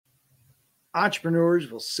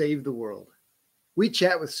Entrepreneurs will save the world. We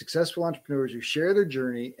chat with successful entrepreneurs who share their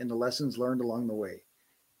journey and the lessons learned along the way.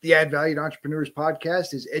 The Add Valued Entrepreneurs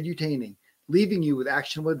podcast is edutaining, leaving you with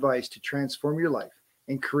actionable advice to transform your life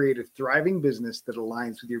and create a thriving business that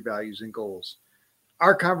aligns with your values and goals.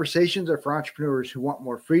 Our conversations are for entrepreneurs who want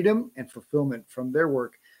more freedom and fulfillment from their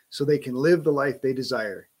work so they can live the life they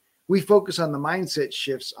desire. We focus on the mindset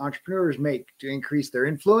shifts entrepreneurs make to increase their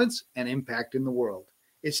influence and impact in the world.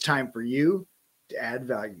 It's time for you to add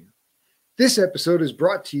value. This episode is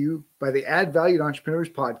brought to you by the Add Valued Entrepreneurs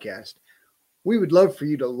podcast. We would love for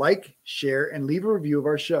you to like, share, and leave a review of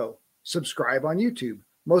our show. Subscribe on YouTube.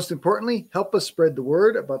 Most importantly, help us spread the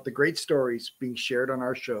word about the great stories being shared on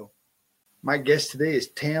our show. My guest today is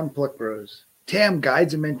Tam Pluckrose. Tam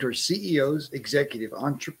guides and mentors CEOs, executive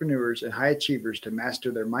entrepreneurs, and high achievers to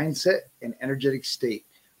master their mindset and energetic state,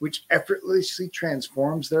 which effortlessly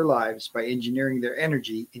transforms their lives by engineering their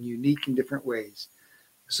energy in unique and different ways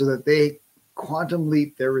so that they quantum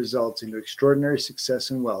leap their results into extraordinary success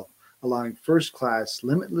and wealth, allowing first-class,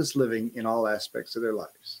 limitless living in all aspects of their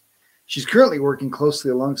lives. She's currently working closely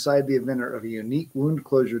alongside the inventor of a unique wound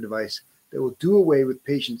closure device that will do away with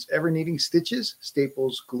patients ever needing stitches,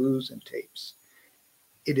 staples, glues, and tapes.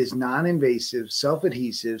 It is non-invasive,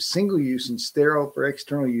 self-adhesive, single-use, and sterile for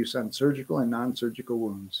external use on surgical and non-surgical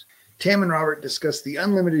wounds. Tam and Robert discuss the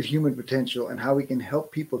unlimited human potential and how we can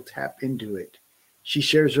help people tap into it. She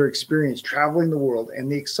shares her experience traveling the world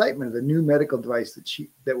and the excitement of the new medical device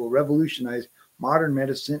that will revolutionize modern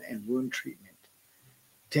medicine and wound treatment.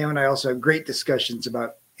 Tam and I also have great discussions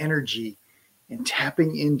about energy and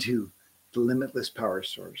tapping into the limitless power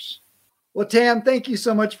source. Well, Tam, thank you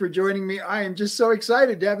so much for joining me. I am just so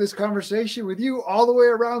excited to have this conversation with you all the way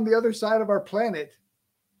around the other side of our planet.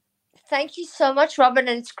 Thank you so much, Robert,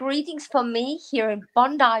 and it's greetings from me here in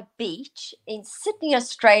Bondi Beach in Sydney,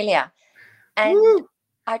 Australia. And Woo!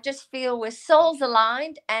 I just feel we're souls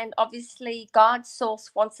aligned, and obviously God's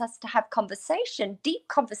source wants us to have conversation, deep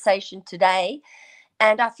conversation today.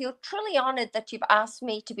 And I feel truly honored that you've asked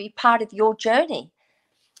me to be part of your journey.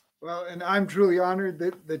 Well, and I'm truly honored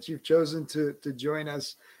that you've chosen to join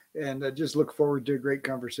us, and I just look forward to a great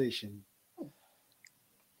conversation.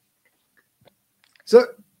 So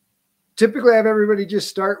typically I have everybody just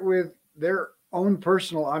start with their own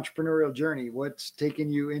personal entrepreneurial journey. What's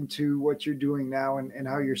taken you into what you're doing now and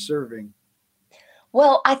how you're serving?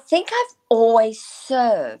 Well, I think I've always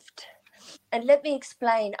served. And let me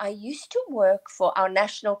explain. I used to work for our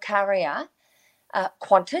national carrier,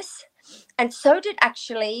 Qantas. And so did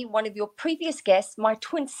actually one of your previous guests, my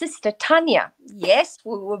twin sister, Tanya. Yes,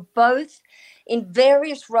 we were both in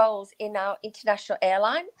various roles in our international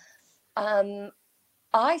airline. I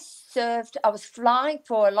was flying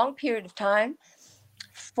for a long period of time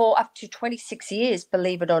for up to 26 years,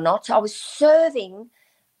 believe it or not. So I was serving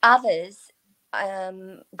others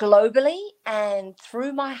globally and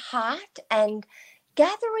through my heart and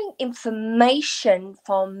gathering information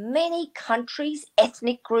from many countries,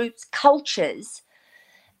 ethnic groups, cultures,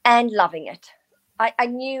 and loving it.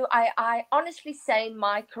 I honestly say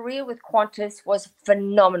my career with Qantas was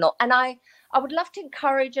phenomenal. And I would love to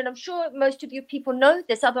encourage, and I'm sure most of you people know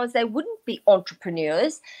this, otherwise they wouldn't be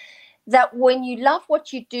entrepreneurs, that when you love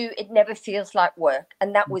what you do, it never feels like work.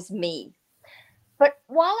 And that was me. But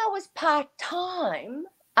while I was part-time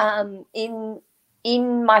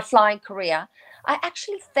in my flying career, I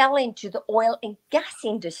actually fell into the oil and gas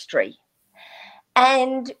industry.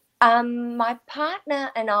 And my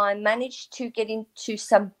partner and I managed to get into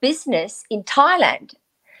some business in Thailand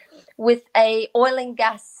with a oil and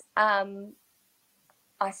gas,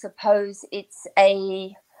 I suppose it's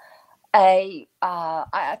a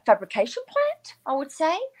fabrication plant, I would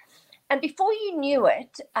say. And before you knew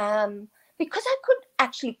it, because I could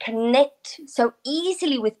actually connect so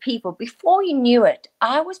easily with people, before you knew it,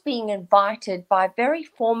 I was being invited by very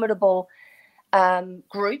formidable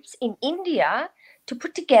groups in India to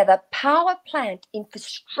put together power plant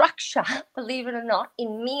infrastructure, believe it or not,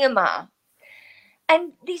 in Myanmar.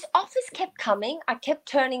 And these offers kept coming. I kept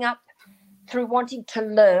turning up through wanting to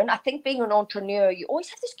learn. I think being an entrepreneur, you always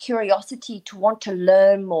have this curiosity to want to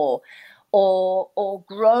learn more or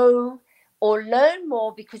grow or learn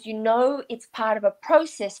more because you know it's part of a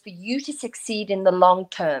process for you to succeed in the long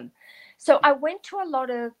term. So I went to a lot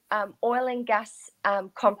of oil and gas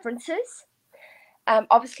conferences,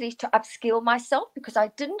 obviously to upskill myself because I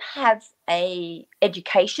didn't have a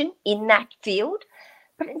education in that field,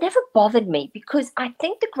 but it never bothered me because I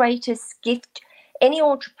think the greatest gift any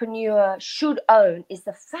entrepreneur should own is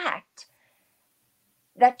the fact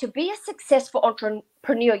that to be a successful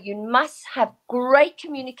entrepreneur, you must have great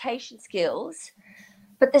communication skills,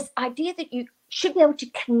 but this idea that you should be able to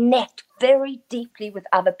connect very deeply with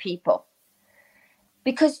other people,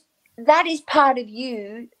 because that is part of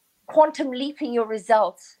you quantum leaping your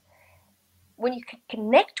results. When you can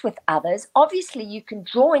connect with others, obviously you can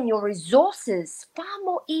draw in your resources far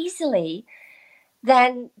more easily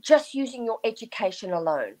than just using your education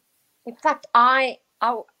alone. In fact, I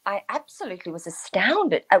absolutely was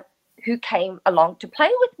astounded at who came along to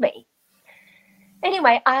play with me.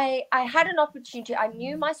 Anyway, I had an opportunity. I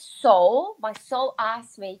knew my soul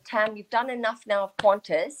asked me, Tam, you've done enough now of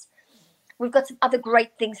Qantas. We've got some other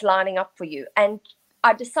great things lining up for you. And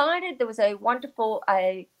I decided there was a wonderful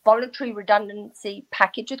voluntary redundancy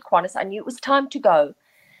package with Qantas. I knew it was time to go.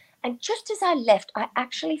 And just as I left, I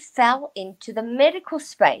actually fell into the medical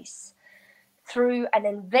space through an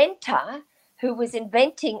inventor who was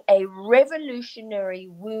inventing a revolutionary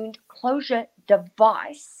wound closure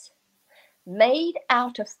device made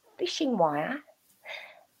out of fishing wire,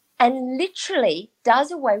 and literally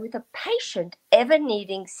does away with a patient ever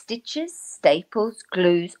needing stitches, staples,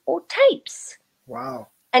 glues, or tapes. Wow.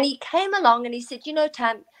 And he came along and he said, you know,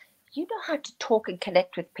 Tam, you know how to talk and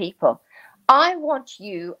connect with people. I want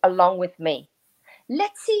you along with me.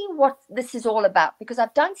 Let's see what this is all about, because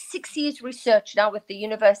I've done 6 years research now with the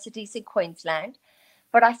universities in Queensland,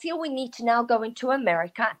 but I feel we need to now go into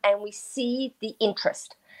America and we see the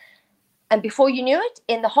interest. And before you knew it,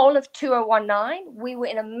 in the whole of 2019, we were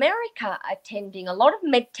in America attending a lot of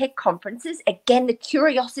medtech conferences. Again, the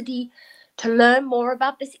curiosity to learn more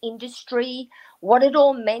about this industry, what it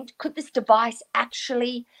all meant. Could this device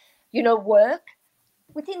actually, work?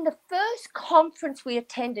 Within the first conference we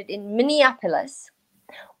attended in Minneapolis,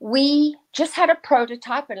 we just had a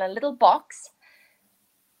prototype in a little box.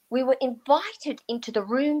 We were invited into the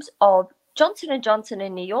rooms of Johnson & Johnson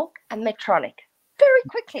in New York and Medtronic very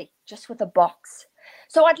quickly, just with a box.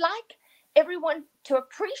 So I'd like everyone to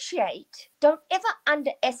appreciate, don't ever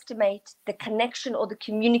underestimate the connection or the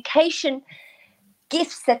communication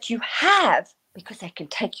gifts that you have, because they can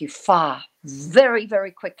take you far very,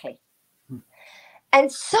 very quickly.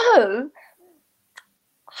 And so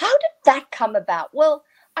how did that come about? Well,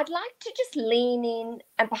 I'd like to just lean in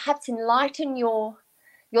and perhaps enlighten your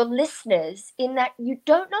listeners in that you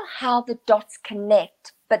don't know how the dots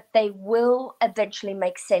connect, but they will eventually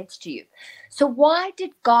make sense to you. So why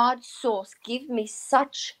did God's source give me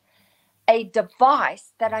such a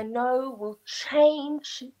device that I know will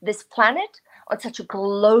change this planet on such a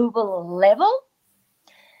global level?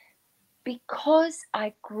 Because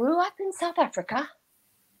I grew up in South Africa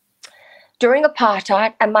during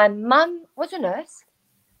apartheid, and my mum was a nurse,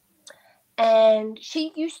 and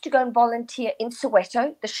she used to go and volunteer in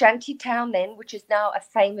Soweto, the shanty town then, which is now a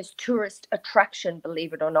famous tourist attraction,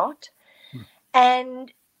 believe it or not.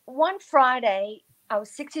 And one Friday, I was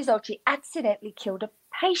 6 years old, she accidentally killed a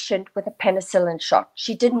patient with a penicillin shot.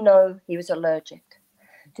 She didn't know he was allergic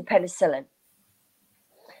to penicillin.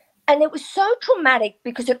 And it was so traumatic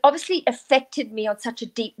because it obviously affected me on such a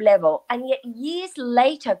deep level. And yet years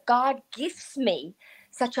later, God gifts me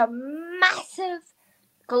such a massive,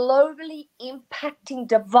 globally impacting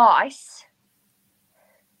device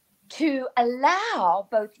to allow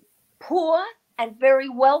both poor and very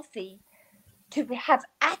wealthy to have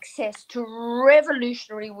access to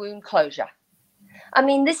revolutionary wound closure. I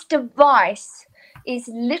mean, this device is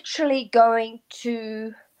literally going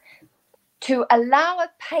to allow a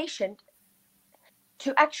patient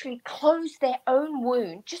to actually close their own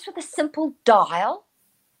wound just with a simple dial.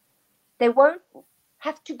 They won't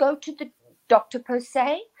have to go to the doctor per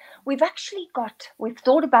se. We've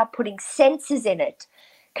thought about putting sensors in it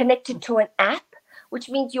connected to an app, which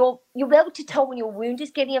means you'll be able to tell when your wound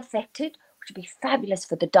is getting affected, which would be fabulous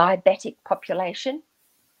for the diabetic population.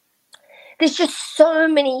 There's just so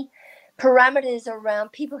many parameters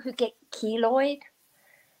around people who get keloid.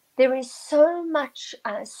 There is so much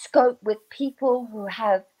scope with people who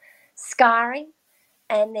have scarring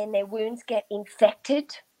and then their wounds get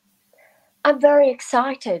infected. I'm very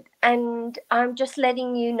excited, and I'm just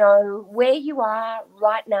letting you know where you are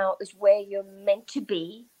right now is where you're meant to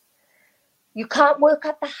be. You can't work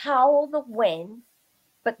out the how or the when,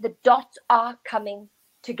 but the dots are coming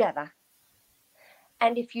together.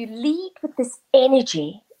 And if you lead with this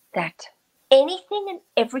energy that anything and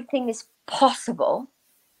everything is possible,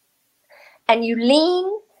 and you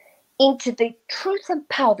lean into the truth and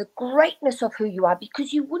power, the greatness of who you are,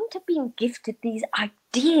 because you wouldn't have been gifted these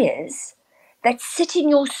ideas that sit in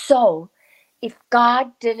your soul if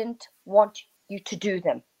God didn't want you to do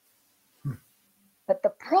them. But the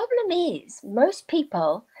problem is most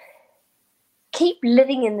people keep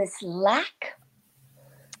living in this lack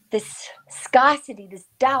this scarcity, this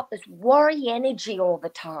doubt, this worry energy all the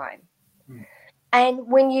time. And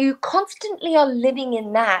when you constantly are living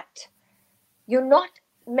in that, you're not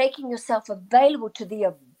making yourself available to the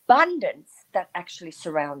abundance that actually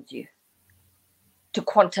surrounds you, to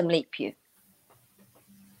quantum leap you.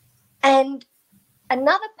 And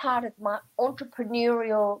another part of my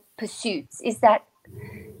entrepreneurial pursuits is that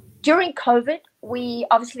during COVID, we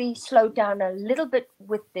obviously slowed down a little bit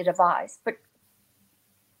with the device, but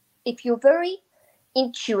if you're very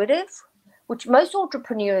intuitive, which most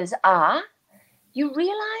entrepreneurs are, you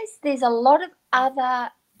realize there's a lot of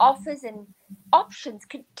other offers and options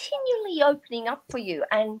continually opening up for you.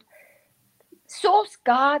 And Source,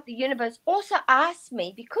 God, the universe also asked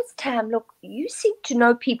me, because Tam, look, you seem to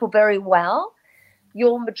know people very well.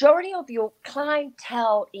 Your majority of your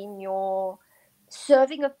clientele in your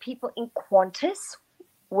serving of people in Qantas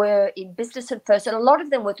were in business and first, and a lot of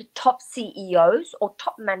them were the top CEOs or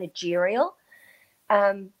top managerial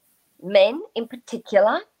men in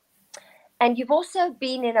particular. And you've also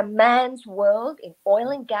been in a man's world in oil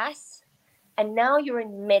and gas, and now you're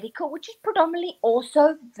in medical, which is predominantly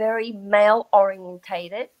also very male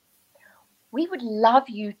orientated. We would love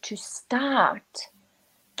you to start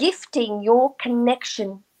gifting your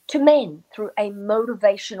connection to men through a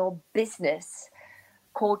motivational business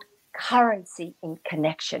called Currency in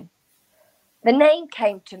Connection. The name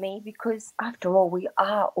came to me because, after all, we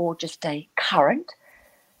are all just a current.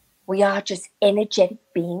 We are just energetic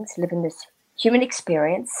beings living this human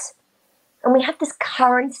experience. And we have this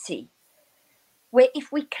currency where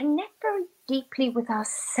if we connect very deeply with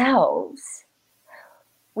ourselves,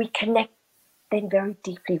 we connect then very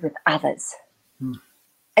deeply with others.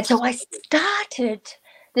 And so I started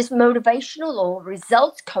this motivational or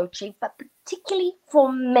results coaching, but particularly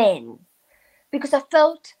for men, because I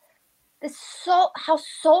felt how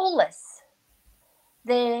soulless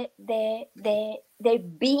their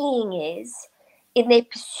being is in their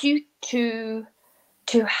pursuit to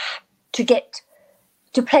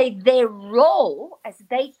play their role as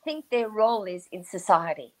they think their role is in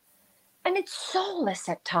society. And it's soulless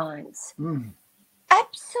at times.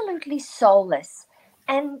 Absolutely soulless.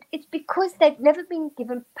 And it's because they've never been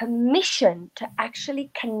given permission to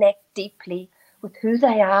actually connect deeply with who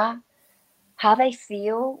they are, how they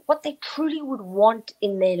feel, what they truly would want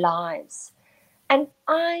in their lives. And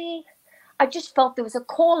I just felt there was a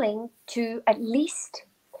calling to at least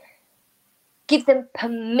give them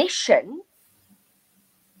permission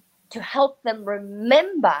to help them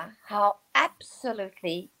remember how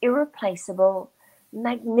absolutely irreplaceable,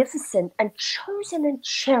 magnificent, and chosen and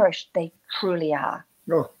cherished they truly are.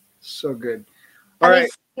 Oh, so good. All right.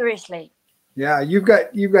 Seriously. Yeah, you've got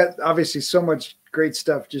obviously so much great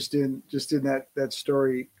stuff just in that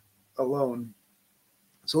story alone.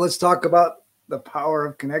 So let's talk about the power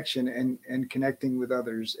of connection and connecting with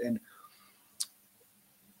others. And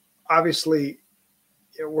obviously,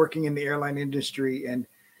 working in the airline industry, and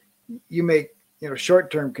you make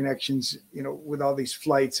short-term connections with all these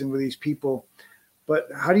flights and with these people. But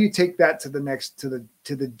how do you take that to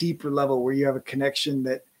the deeper level where you have a connection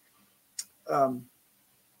that, a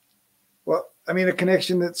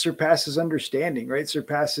connection that surpasses understanding, right?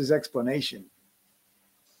 Surpasses explanation.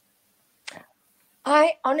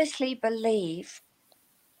 I honestly believe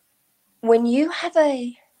when you have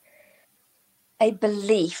a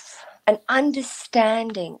belief, an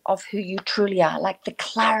understanding of who you truly are, like the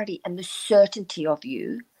clarity and the certainty of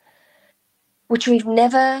you, which we've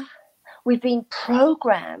been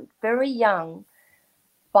programmed very young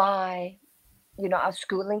by, our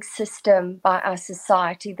schooling system, by our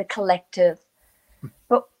society, the collective.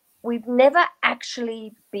 But we've never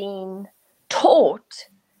actually been taught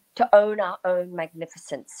to own our own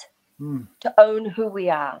magnificence, to own who we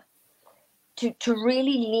are, to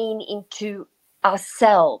really lean into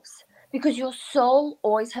ourselves, because your soul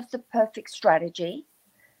always has the perfect strategy,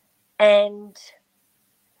 and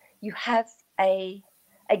you have a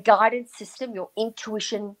guidance system, your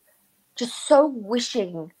intuition, just so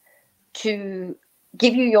wishing to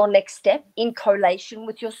give you your next step in collation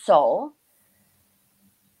with your soul.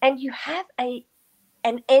 And you have an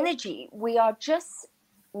energy. We are just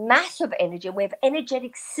massive energy. We have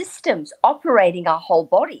energetic systems operating our whole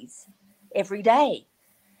bodies every day.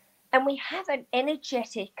 And we have an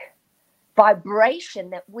energetic vibration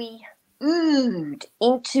that we ood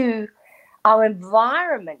into our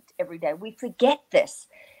environment every day. We forget this.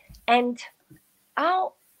 And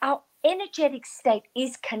our energetic state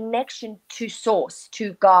is connection to source,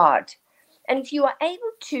 to God. And if you are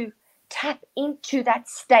able to tap into that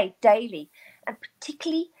state daily, and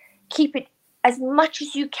particularly keep it as much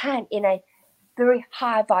as you can in a very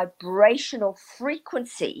high vibrational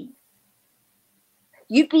frequency,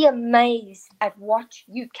 you'd be amazed at what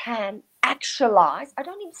you can actualize. I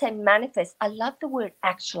don't even say manifest. I love the word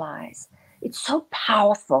actualize. It's so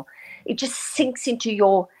powerful. It just sinks into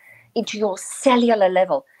your cellular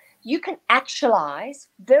level. You can actualize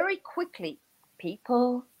very quickly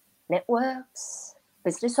people, networks,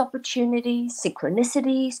 business opportunities,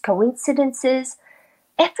 synchronicities, coincidences,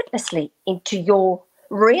 effortlessly into your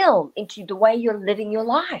realm, into the way you're living your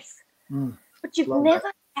life. But you've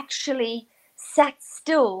never actually sat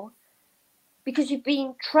still because you've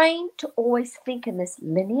been trained to always think in this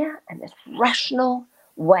linear and this rational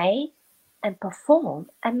way and perform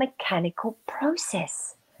a mechanical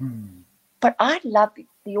process. But I'd love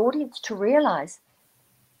the audience to realize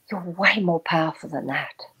you're way more powerful than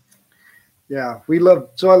that. Yeah, I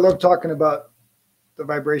love talking about the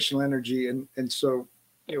vibrational energy. And so,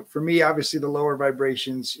 for me, obviously the lower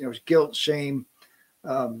vibrations, guilt, shame.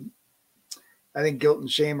 I think guilt and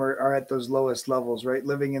shame are at those lowest levels, right?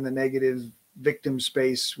 Living in the negative victim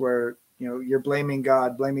space where, you're blaming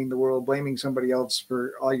God, blaming the world, blaming somebody else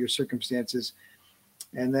for all your circumstances.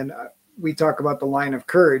 And then we talk about the line of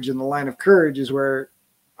courage, and the line of courage is where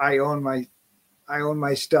I own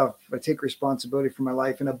my stuff. I take responsibility for my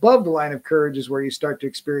life. And above the line of courage is where you start to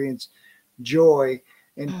experience joy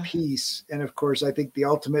and peace. And of course, I think the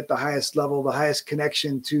ultimate, the highest level, the highest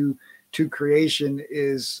connection to creation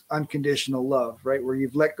is unconditional love, right? Where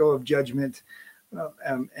you've let go of judgment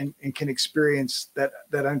and can experience that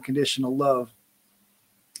unconditional love.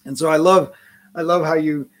 And so I love how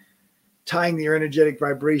you tying your energetic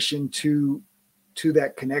vibration to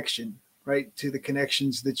that connection, right? To the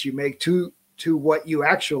connections that you make to what you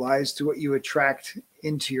actualize, to what you attract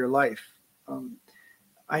into your life.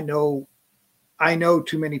 I know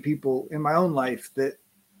too many people in my own life that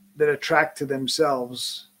attract to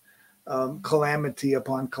themselves calamity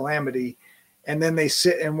upon calamity. And then they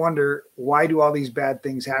sit and wonder, why do all these bad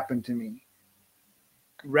things happen to me?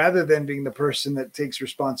 Rather than being the person that takes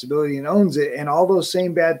responsibility and owns it. And all those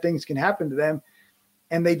same bad things can happen to them.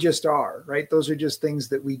 And they just are, right? Those are just things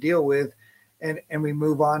that we deal with. And we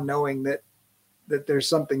move on knowing that there's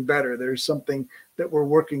something better. There's something that we're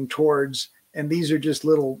working towards. And these are just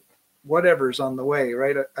little whatevers on the way,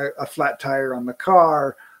 right? A flat tire on the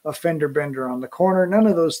car, a fender bender on the corner. None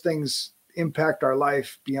of those things impact our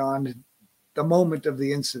life beyond the moment of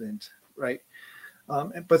the incident, right?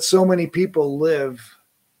 But so many people live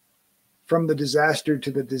from the disaster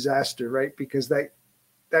to the disaster, right? Because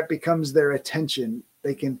that becomes their attention.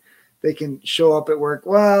 They can show up at work.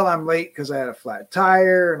 Well, I'm late because I had a flat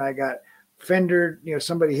tire and I got fendered.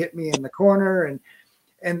 Somebody hit me in the corner,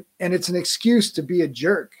 and it's an excuse to be a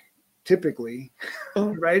jerk, typically,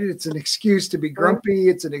 right? It's an excuse to be grumpy.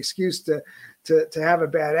 It's an excuse to have a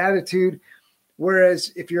bad attitude.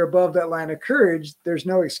 Whereas if you're above that line of courage, there's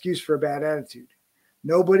no excuse for a bad attitude.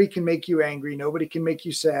 Nobody can make you angry. Nobody can make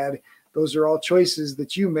you sad. Those are all choices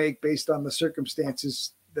that you make based on the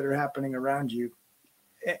circumstances that are happening around you.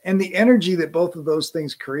 And the energy that both of those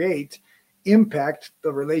things create impact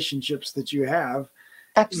the relationships that you have.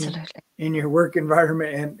 Absolutely. In your work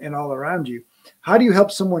environment and all around you. How do you help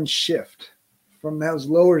someone shift from those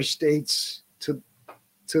lower states to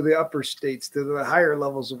the upper states, to the higher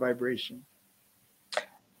levels of vibration?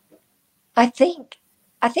 I think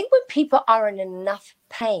when people are in enough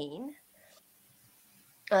pain,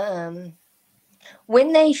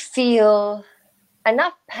 when they feel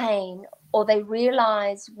enough pain, or they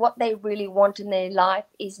realize what they really want in their life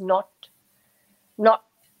is not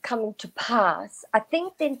coming to pass, I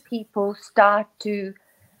think then people start to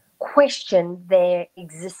question their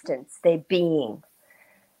existence, their being.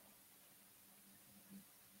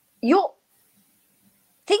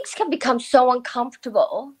 Things can become so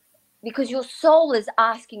uncomfortable because your soul is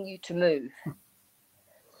asking you to move.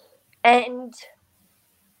 And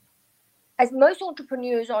as most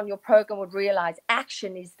entrepreneurs on your program would realize,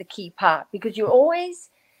 action is the key part, because you're always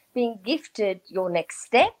being gifted your next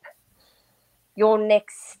step, your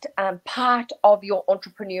next part of your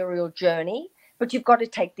entrepreneurial journey, but you've got to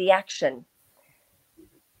take the action.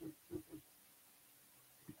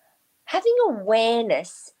 Having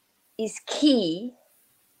awareness is key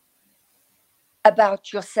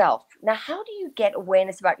about yourself. Now, how do you get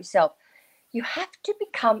awareness about yourself? You have to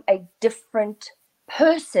become a different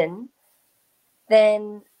person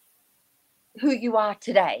than who you are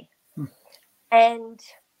today. And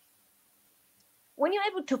when you're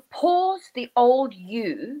able to pause the old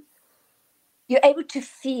you, you're able to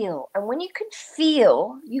feel. And when you can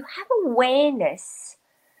feel, you have awareness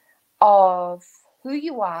of who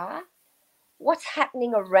you are, what's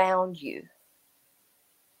happening around you.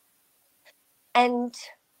 And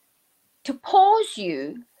to pause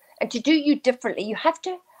you and to do you differently, you have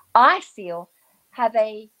to, I feel, have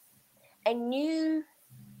a new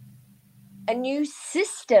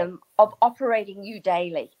system of operating you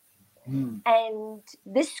daily. And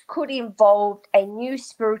this could involve a new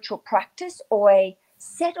spiritual practice or a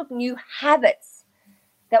set of new habits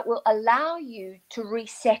that will allow you to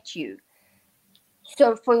reset you.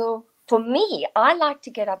 So for me, I like to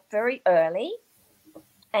get up very early,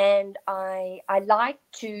 and I like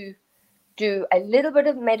to do a little bit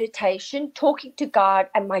of meditation, talking to God,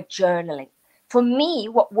 and my journaling. For me,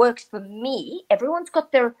 what works for me, everyone's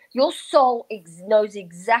got your soul knows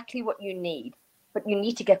exactly what you need, but you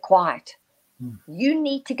need to get quiet. You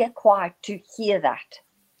need to get quiet to hear that.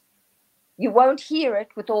 You won't hear it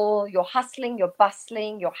with all your hustling, your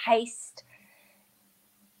bustling, your haste.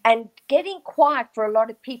 And getting quiet for a lot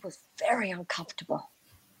of people is very uncomfortable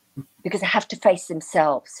because they have to face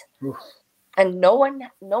themselves. Oof. And no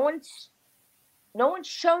one's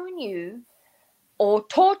shown you or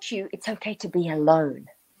taught you it's okay to be alone.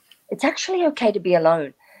 It's actually okay to be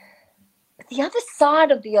alone. But the other side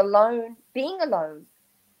of being alone,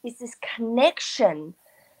 is this connection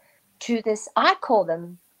to this, I call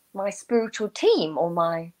them my spiritual team or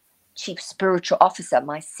my chief spiritual officer,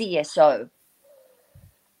 my CSO.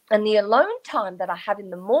 And the alone time that I have in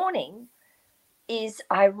the morning is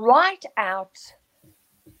I write out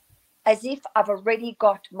as if I've already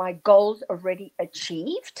got my goals already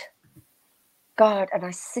achieved. God, and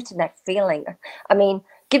I sit in that feeling. I mean,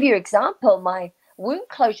 give you an example, my wound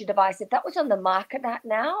closure device, if that was on the market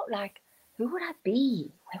now, like, who would I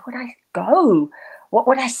be? Where would I go? What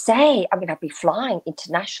would I say? I mean, I'd be flying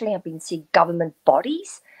internationally. I've been seeing government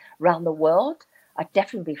bodies around the world. I'd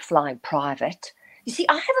definitely be flying private. You see,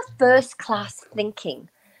 I have a first class thinking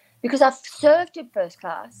because I've served in first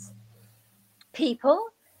class people.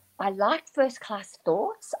 I like first class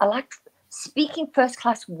thoughts. I like speaking first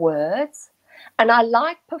class words. And I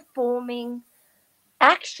like performing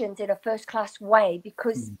actions in a first class way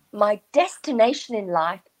because my destination in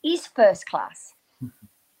life is first class.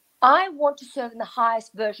 I want to serve in the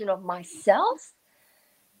highest version of myself.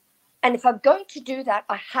 And if I'm going to do that,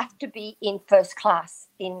 I have to be in first class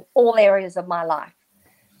in all areas of my life.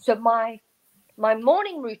 So my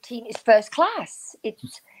morning routine is first class.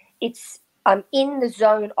 I'm in the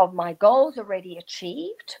zone of my goals already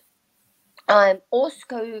achieved. I'm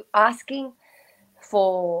also asking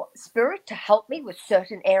for spirit to help me with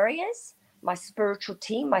certain areas, my spiritual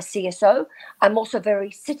team, my CSO. I'm also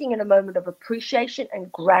very sitting in a moment of appreciation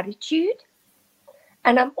and gratitude.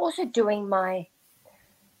 And I'm also doing my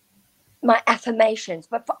affirmations.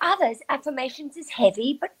 But for others, affirmations is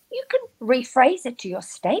heavy, but you can rephrase it to your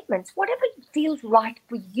statements, whatever feels right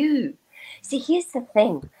for you. See, here's the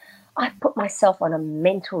thing. I've put myself on a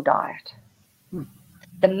mental diet.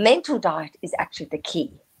 The mental diet is actually the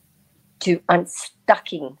key to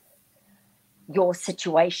unstucking your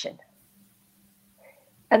situation.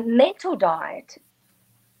 A mental diet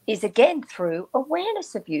is, again, through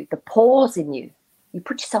awareness of you, the pause in you. You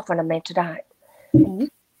put yourself on a mental diet and you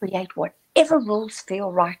create whatever rules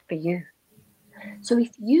feel right for you. So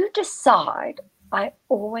if you decide, I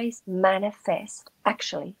always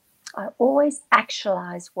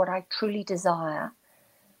actualize what I truly desire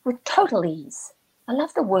with total ease. I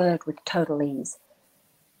love the word with total ease.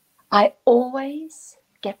 I always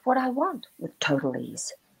get what I want with total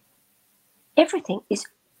ease. Everything is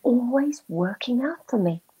always working out for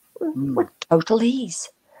me with total ease.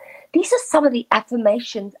 These are some of the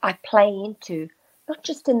affirmations I play into, not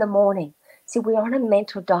just in the morning. See, we're on a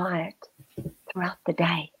mental diet throughout the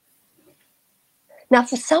day. Now,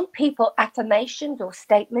 for some people, affirmations or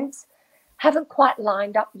statements haven't quite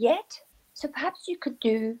lined up yet. So perhaps you could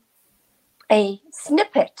do a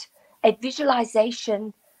snippet, a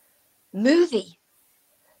visualization movie.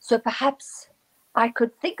 So perhaps I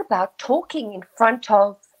could think about talking in front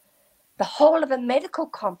of the whole of a medical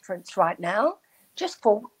conference right now, just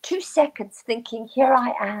for 2 seconds, thinking, here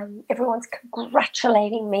I am, everyone's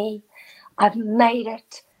congratulating me, I've made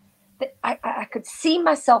it. I could see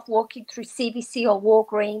myself walking through CVC or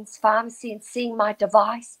Walgreens pharmacy and seeing my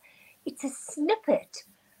device. It's a snippet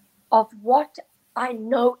of what I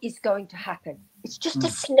know is going to happen. It's just a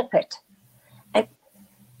snippet. And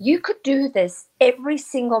you could do this every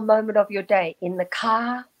single moment of your day. In the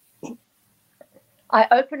car, I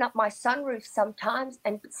open up my sunroof sometimes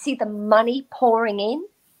and see the money pouring in,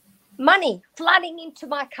 money flooding into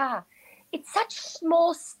my car. It's such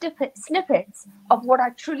small snippets of what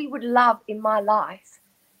I truly would love in my life.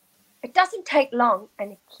 It doesn't take long,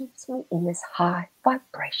 and it keeps me in this high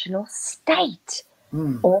vibrational state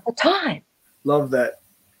all the time. Love that.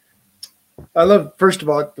 I love, first of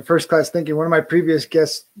all, the first class thinking. One of my previous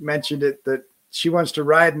guests mentioned it, that she wants to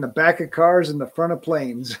ride in the back of cars and the front of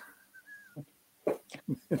planes.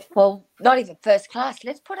 Well, not even first class.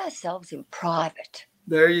 Let's put ourselves in private.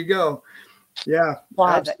 There you go. Yeah,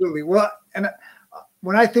 Private. absolutely. Well, and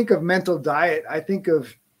when I think of mental diet, I think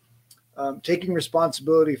of taking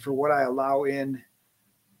responsibility for what I allow in,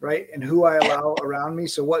 right? And who I allow around me.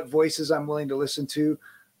 So what voices I'm willing to listen to,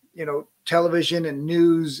 television and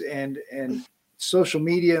news and social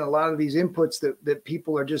media and a lot of these inputs that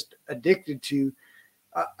people are just addicted to.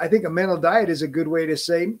 I think a mental diet is a good way to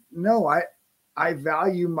say, no, I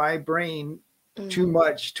value my brain too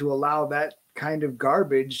much to allow that kind of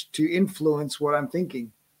garbage to influence what I'm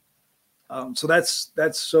thinking. So that's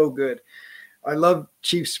so good. I love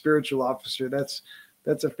Chief Spiritual Officer.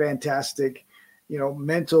 That's a fantastic,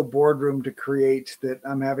 mental boardroom to create, that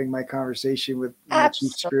I'm having my conversation with my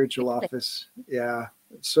Chief Spiritual Office. Yeah.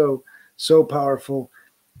 So powerful.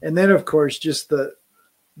 And then of course, just the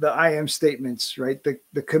I am statements, right?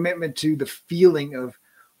 The commitment to the feeling of,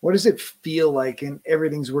 what does it feel like? And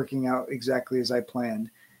everything's working out exactly as I planned.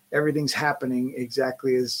 Everything's happening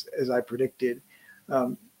exactly as I predicted.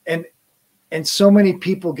 And so many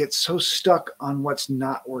people get so stuck on what's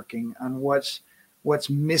not working, on what's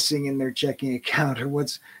missing in their checking account, or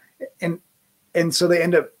and so they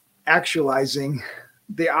end up actualizing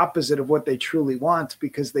the opposite of what they truly want,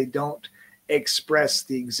 because they don't express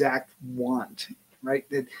the exact want, right?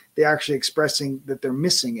 They're actually expressing that they're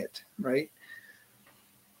missing it, right?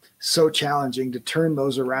 So challenging to turn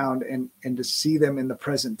those around and to see them in the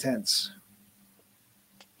present tense.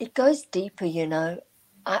 It goes deeper,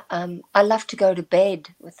 I love to go to bed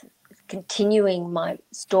with continuing my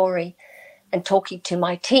story and talking to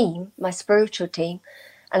my team, my spiritual team,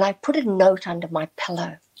 and I put a note under my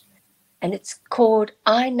pillow, and it's called,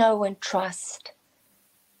 I know and trust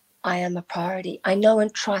I am a priority. I know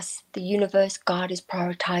and trust the universe, God is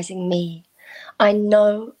prioritizing me. I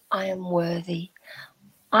know I am worthy.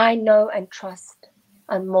 I know and trust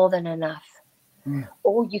I'm more than enough.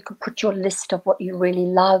 Or you could put your list of what you really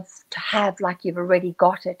love to have, like you've already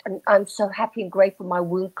got it. And I'm so happy and grateful my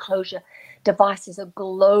wound closure device is a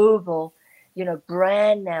global,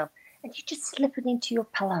 brand now. And you just slip it into your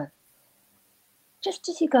pillow just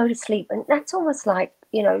as you go to sleep. And that's almost like,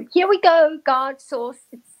 here we go, God, source.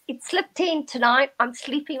 It slipped in tonight. I'm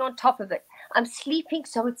sleeping on top of it. I'm sleeping.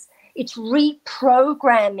 So it's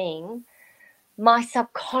reprogramming my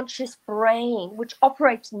subconscious brain, which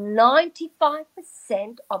operates 95%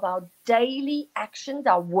 of our daily actions,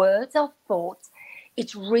 our words, our thoughts.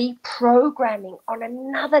 It's reprogramming on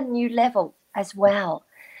another new level as well.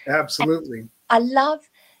 Absolutely. And I love,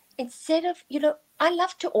 instead of, I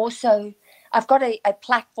love to also, I've got a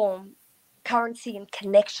platform, Currency and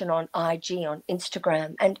Connection, on IG, on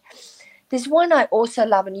Instagram. And there's one I also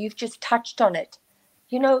love, and you've just touched on it.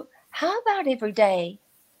 How about every day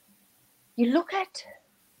you look at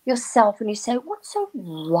yourself and you say, what's so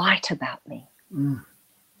right about me?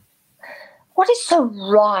 What is so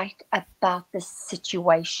right about this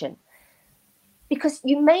situation? Because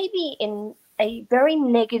you may be in a very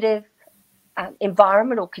negative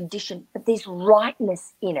environmental condition, but there's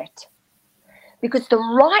rightness in it. Because the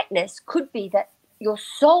rightness could be that your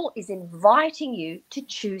soul is inviting you to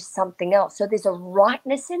choose something else. So there's a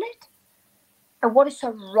rightness in it. And what is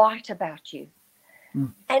so right about you?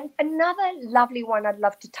 And another lovely one I'd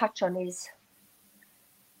love to touch on is,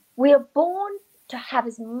 we are born to have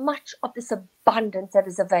as much of this abundance that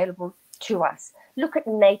is available to us. Look at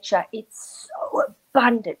nature. It's so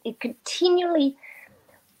abundant. It continually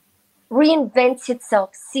reinvents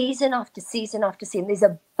itself season after season after season. There's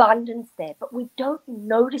abundance there, but we don't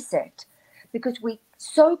notice it because we're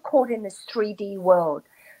so caught in this 3D world.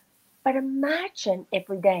 But imagine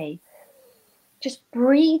every day just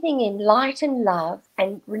breathing in light and love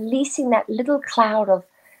and releasing that little cloud of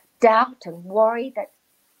doubt and worry that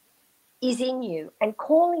is in you, and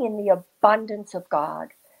calling in the abundance of God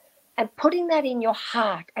and putting that in your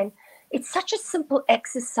heart. And it's such a simple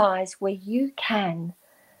exercise where you can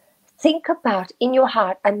think about in your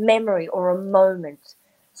heart a memory or a moment.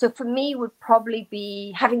 So for me, it would probably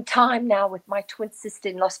be having time now with my twin sister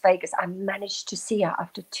in Las Vegas. I managed to see her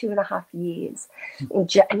after 2.5 years in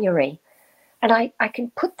January. And I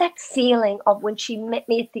can put that feeling of when she met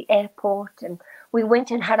me at the airport and we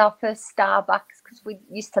went and had our first Starbucks, because we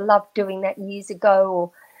used to love doing that years ago,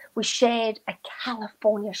 or we shared a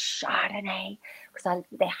California Chardonnay, because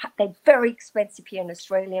they're very expensive here in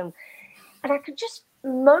Australia. And I could just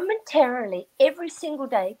momentarily, every single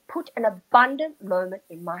day, put an abundant moment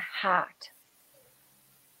in my heart.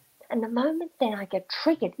 And the moment then I get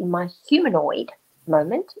triggered in my humanoid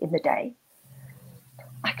moment in the day,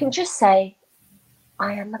 I can just say,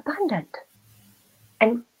 I am abundant,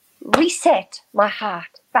 and reset my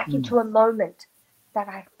heart back into a moment that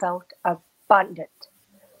I felt abundant.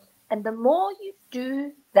 And the more you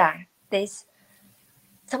do that, there's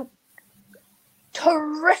some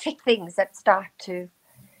terrific things that start to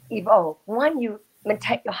evolve. One, you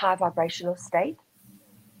maintain your high vibrational state.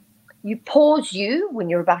 You pause you when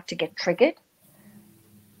you're about to get triggered.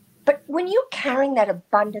 But when you're carrying that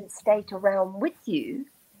abundant state around with you,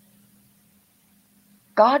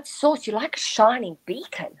 God's source, you're like a shining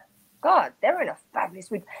beacon. God, they're in a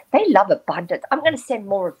fabulous mood. They love abundance. I'm going to send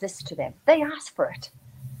more of this to them. They ask for it.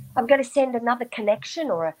 I'm going to send another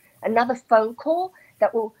connection or another phone call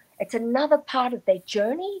that will, it's another part of their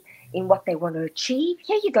journey in what they want to achieve.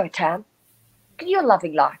 Here you go, Tam. You're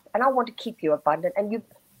loving life, and I want to keep you abundant. And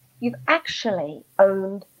you've actually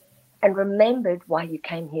owned and remembered why you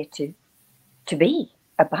came here to be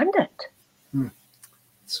abundant.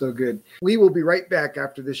 So good. We will be right back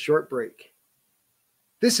after this short break.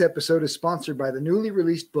 This episode is sponsored by the newly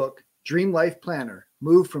released book, Dream Life Planner,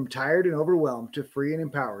 Move from Tired and Overwhelmed to Free and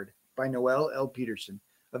Empowered by Noelle L. Peterson,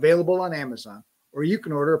 available on Amazon, or you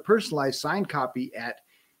can order a personalized signed copy at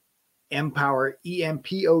Empower,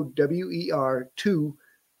 EMPOWER 2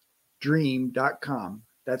 dream.com.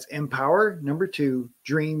 That's Empower 2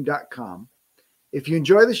 dream.com. If you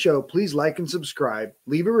enjoy the show, please like and subscribe,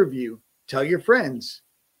 leave a review, tell your friends.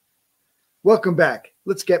 Welcome back.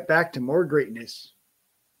 Let's get back to more greatness.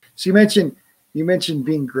 So you mentioned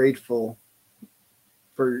being grateful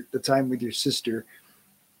for the time with your sister.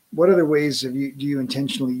 What other ways do you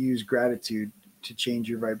intentionally use gratitude to change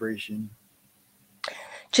your vibration?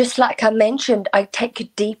 Just like I mentioned, I take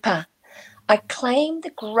it deeper. I claim the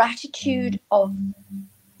gratitude of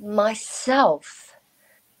myself,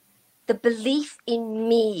 the belief in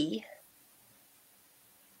me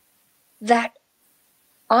that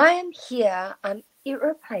I am here, I'm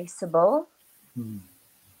irreplaceable,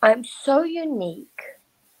 I'm so unique,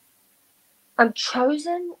 I'm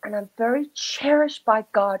chosen, and I'm very cherished by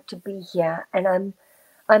God to be here, and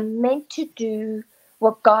I'm meant to do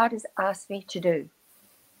what God has asked me to do.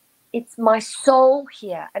 It's my soul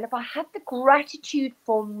here. And if I have the gratitude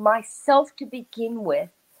for myself to begin with,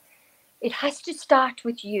 it has to start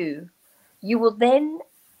with you. You will then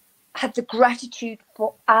have the gratitude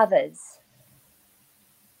for others.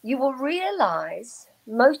 You will realize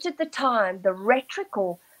most of the time the rhetoric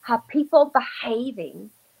or how people are behaving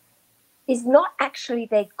is not actually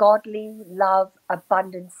their godly, love,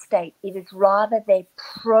 abundant state. It is rather their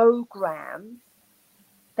program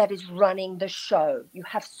that is running the show. You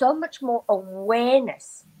have so much more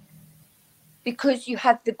awareness because you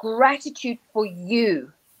have the gratitude for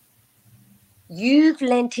you. You've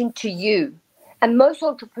lent into you. And most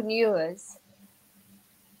entrepreneurs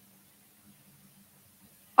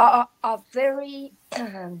are very,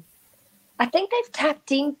 I think they've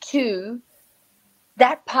tapped into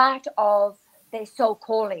that part of their soul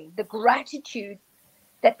calling, the gratitude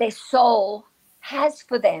that their soul has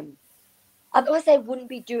for them. Otherwise, they wouldn't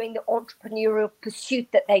be doing the entrepreneurial pursuit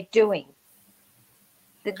that they're doing.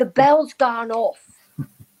 The bell's gone off.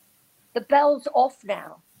 The bell's off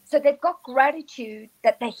now. So they've got gratitude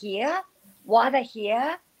that they're here, why they're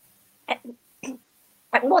here, and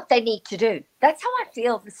what they need to do. That's how I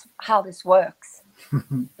feel how this works.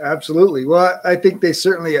 Absolutely. Well, I think they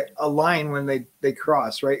certainly align when they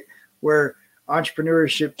cross, right? Where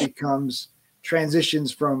entrepreneurship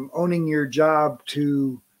transitions from owning your job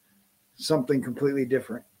to something completely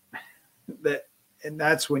different.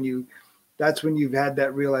 That's when you've had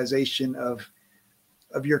that realization of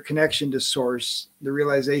your connection to source, the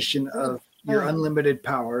realization of your unlimited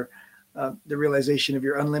power, the realization of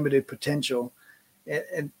your unlimited potential.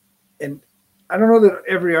 And I don't know that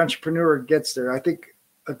every entrepreneur gets there. I think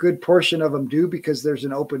a good portion of them do because there's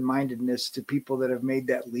an open-mindedness to people that have made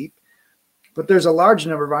that leap. But there's a large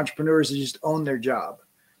number of entrepreneurs that just own their job.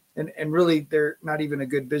 And really, they're not even a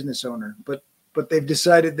good business owner, but they've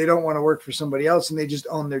decided they don't want to work for somebody else, and they just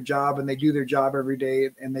own their job and they do their job every day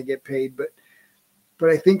and they get paid. But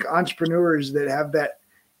I think entrepreneurs that have that,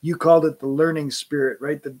 you called it the learning spirit,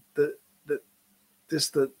 right? The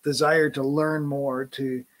desire to learn more,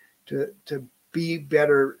 to be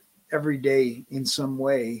better every day in some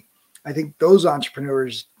way. I think those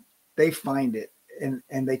entrepreneurs, they find it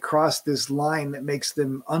and they cross this line that makes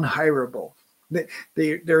them unhireable.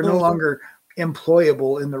 They're no longer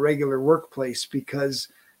employable in the regular workplace because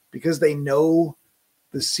they know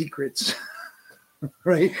the secrets,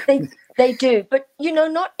 right? They do, but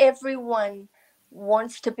not everyone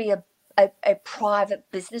wants to be a private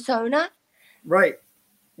business owner, right?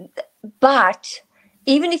 But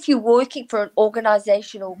even if you're working for an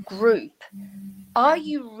organizational group, are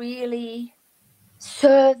you really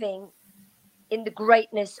serving in the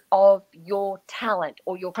greatness of your talent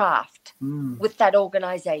or your craft with that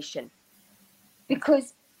organization?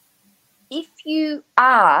 Because if you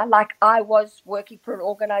are, like I was working for an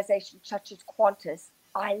organization such as Qantas,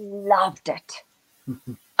 I loved it.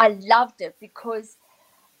 I loved it because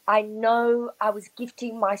I know I was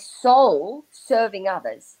gifting my soul serving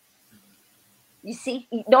others. You see,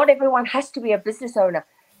 not everyone has to be a business owner,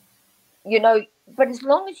 but as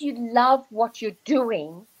long as you love what you're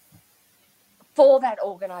doing for that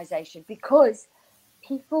organization, because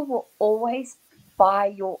people will always buy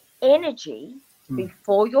your energy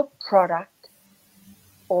before your product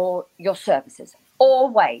or your services.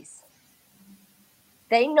 Always.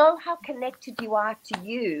 They know how connected you are to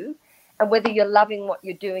you and whether you're loving what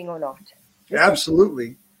you're doing or not.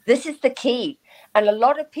 Absolutely. This is the key. And a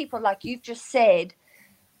lot of people, like you've just said,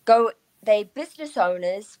 they're business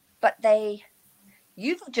owners, but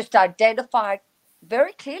you've just identified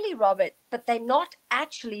very clearly, Robert, but they're not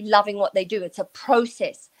actually loving what they do. It's a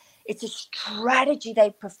process. It's a strategy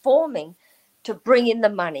they're performing to bring in the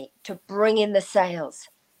money, to bring in the sales.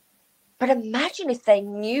 But imagine if they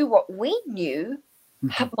knew what we knew.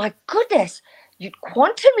 My goodness, you'd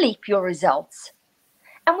quantum leap your results.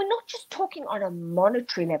 And we're not just talking on a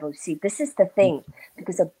monetary level. See, this is the thing,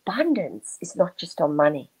 because abundance is not just on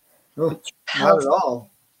money. Oh, not at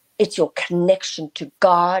all. It's your connection to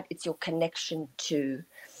God. It's your connection to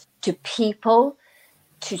people,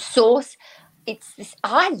 to source. It's this.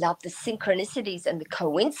 I love the synchronicities and the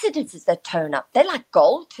coincidences that turn up. They're like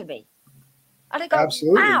gold to me. And I go,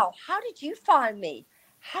 absolutely. Wow, how did you find me?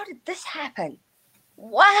 How did this happen?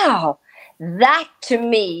 Wow. That to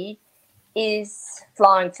me is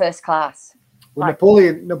flying first class. Well,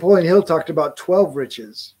 Napoleon Hill talked about 12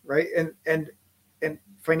 riches, right? And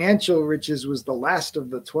financial riches was the last of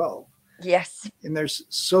the 12. Yes. And there's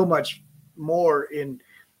so much more in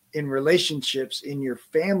relationships, in your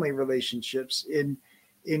family relationships, in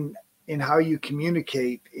how you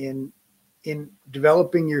communicate, in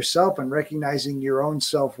developing yourself and recognizing your own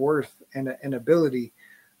self-worth and ability.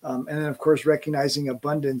 And then, of course, recognizing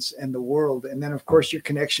abundance and the world. And then, of course, your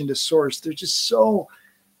connection to source. They're just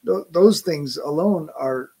those things alone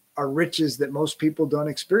are riches that most people don't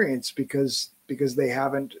experience because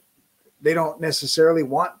they don't necessarily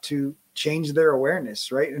want to change their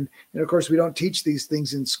awareness, right? And of course, we don't teach these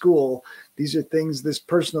things in school. These are things, this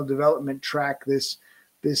personal development track, this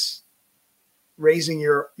raising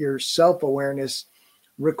your self-awareness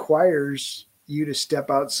requires you to step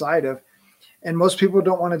outside of. And most people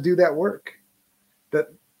don't want to do that work,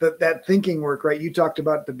 that thinking work, right? You talked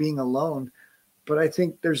about the being alone, but I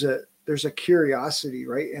think there's a curiosity,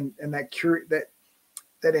 right? And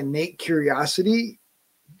that innate curiosity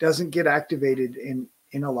doesn't get activated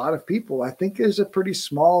in a lot of people. I think there's a pretty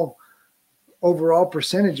small overall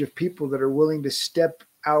percentage of people that are willing to step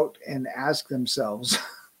out and ask themselves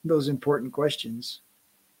those important questions.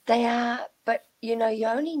 They are, but you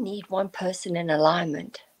only need one person in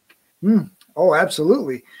alignment. Oh,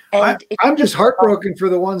 absolutely. And I'm just heartbroken for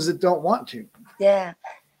the ones that don't want to. Yeah.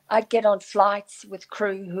 I'd get on flights with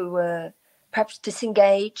crew who were perhaps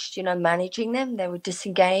disengaged, managing them. They were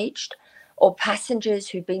disengaged, or passengers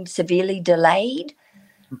who'd been severely delayed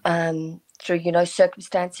through,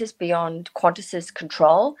 circumstances beyond Qantas's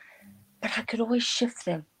control. But I could always shift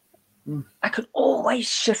them. I could always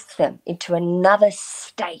shift them into another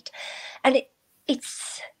state. And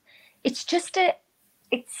it's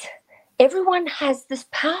everyone has this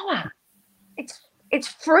power. It's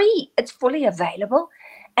free. It's fully available.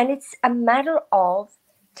 And it's a matter of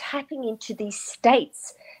tapping into these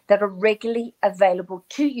states that are regularly available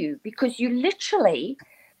to you, because you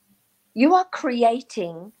are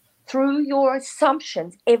creating through your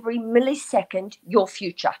assumptions every millisecond your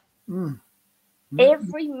future.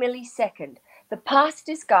 Every millisecond. The past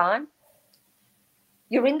is gone.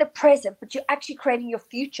 You're in the present, but you're actually creating your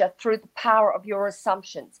future through the power of your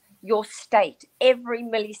assumptions, your state, every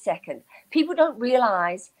millisecond. People don't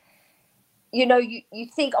realize, you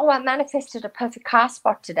think, I manifested a perfect car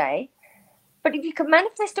spot today. But if you can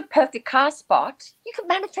manifest a perfect car spot, you can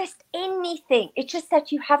manifest anything. It's just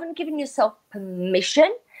that you haven't given yourself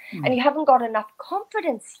permission and you haven't got enough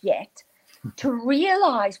confidence yet to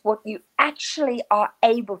realize what you actually are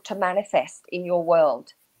able to manifest in your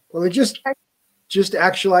world. Well, it's just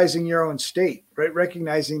actualizing your own state, right?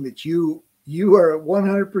 Recognizing that you are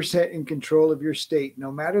 100% in control of your state,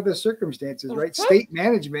 no matter the circumstances, right? State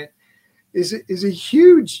management is a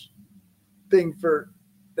huge thing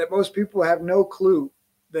that most people have no clue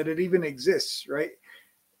that it even exists, right?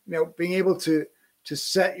 Being able to to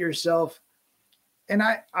set yourself. And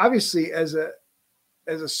I obviously, as a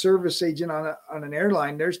service agent on an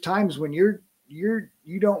airline, there's times when you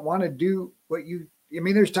don't want to do what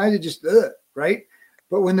there's times it just right.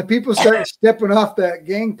 But when the people start stepping off that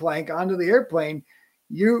gangplank onto the airplane,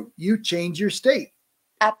 you change your state.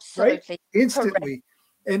 Absolutely. Right? Instantly.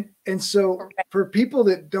 Correct. And so correct. For people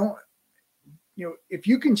that don't, if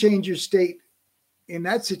you can change your state in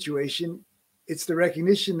that situation, it's the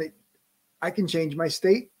recognition that I can change my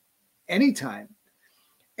state anytime.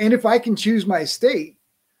 And if I can choose my state,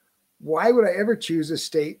 why would I ever choose a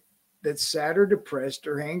state that's sad or depressed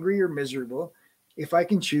or angry or miserable if I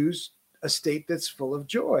can choose a state that's full of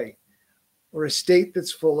joy, or a state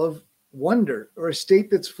that's full of wonder, or a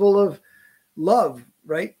state that's full of love,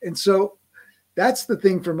 right? And so that's the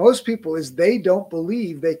thing for most people, is they don't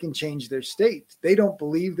believe they can change their state. They don't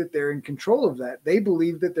believe that they're in control of that. They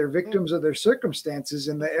believe that they're victims of their circumstances,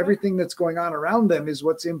 and that everything that's going on around them is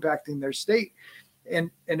what's impacting their state.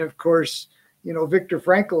 And of course, Viktor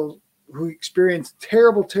Frankl, who experienced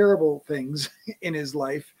terrible, terrible things in his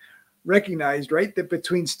life, recognized, right, that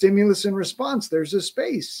between stimulus and response, there's a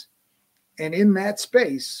space. And in that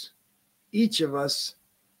space, each of us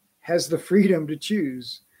has the freedom to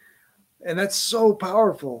choose. And that's so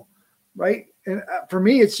powerful, right? And for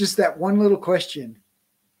me, it's just that one little question.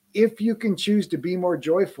 If you can choose to be more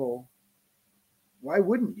joyful, why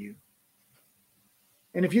wouldn't you?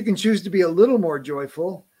 And if you can choose to be a little more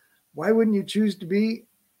joyful, why wouldn't you choose to be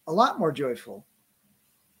a lot more joyful?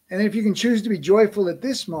 And if you can choose to be joyful at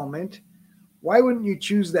this moment, why wouldn't you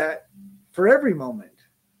choose that for every moment?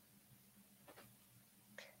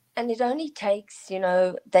 And it only takes,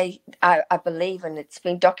 I believe, and it's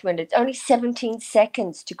been documented, only 17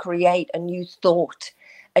 seconds to create a new thought,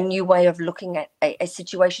 a new way of looking at a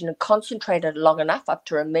situation, and concentrated long enough, up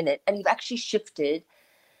to a minute, and you've actually shifted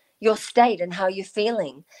your state and how you're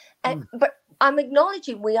feeling. And but I'm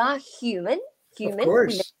acknowledging we are human. Of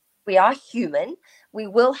course. We are human. We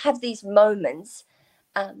will have these moments,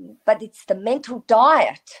 but it's the mental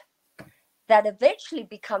diet that eventually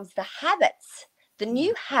becomes the habits, the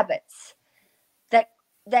new habits that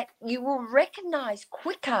you will recognize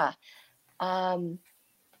quicker. You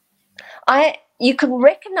can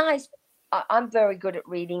recognize. I'm very good at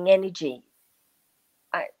reading energy.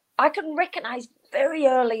 I can recognize very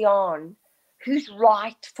early on who's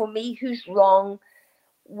right for me, who's wrong,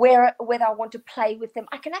 whether I want to play with them.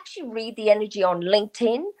 I can actually read the energy on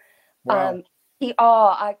LinkedIn. Wow.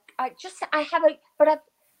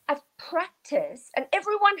 I've practiced, and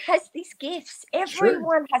everyone has these gifts.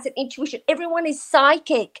 Everyone has an intuition. Everyone is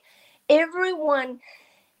psychic. Everyone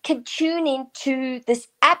can tune into this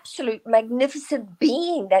absolute magnificent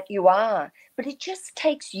being that you are, but it just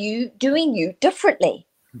takes you doing you differently.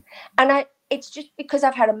 And it's just because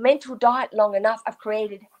I've had a mental diet long enough, I've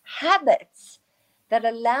created habits that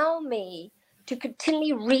allow me to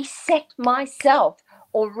continually reset myself,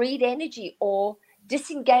 or read energy, or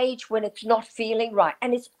disengage when it's not feeling right.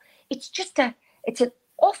 And it's just an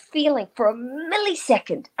off feeling for a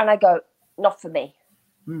millisecond, and I go, not for me,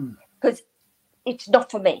 because it's not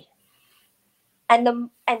for me. And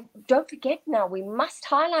don't forget, now we must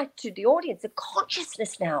highlight to the audience, the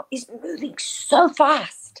consciousness now is moving so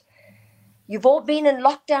fast. You've all been in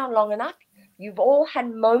lockdown long enough. You've all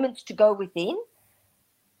had moments to go within,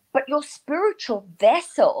 but your spiritual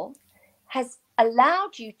vessel has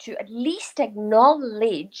allowed you to at least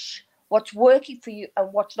acknowledge what's working for you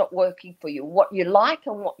and what's not working for you, what you like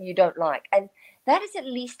and what you don't like. And that has at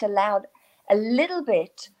least allowed a little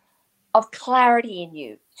bit of clarity in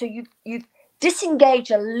you. So you've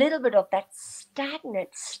disengaged a little bit of that stagnant,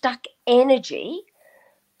 stuck energy.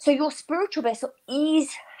 So your spiritual vessel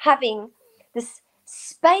is having this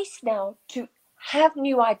space now to have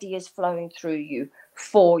new ideas flowing through you,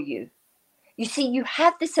 for you. You see, you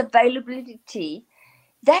have this availability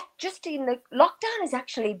that just in the lockdown has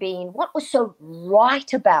actually been, what was so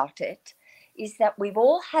right about it is that we've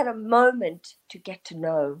all had a moment to get to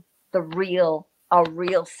know our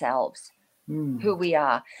real selves, who we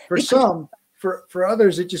are. For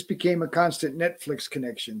others, it just became a constant Netflix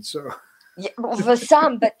connection. So yeah, for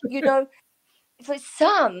some, but for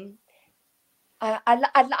some,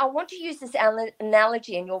 I want to use this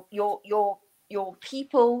analogy, and your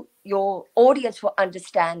people, your audience will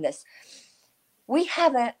understand this. We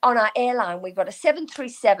have on our airline, we've got a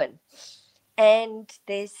 737, and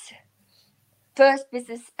there's first,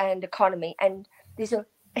 business, and economy, and there's a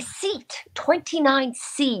seat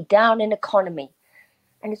 29C down in economy,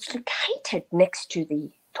 and it's located next to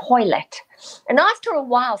the toilet. And after a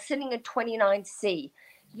while, sitting in 29C,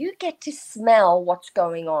 you get to smell what's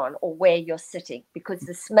going on or where you're sitting, because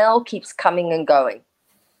the smell keeps coming and going.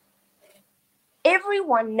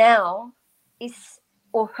 Everyone now is,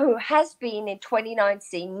 or who has been in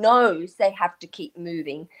 29C, knows they have to keep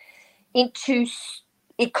moving into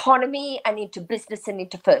economy and into business and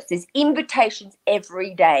into first. There's invitations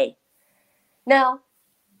every day. Now,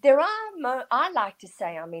 there are, I like to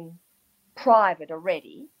say I'm in private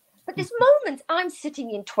already, but there's moments I'm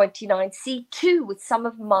sitting in 29C too with some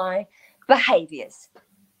of my behaviors.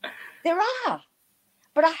 There are.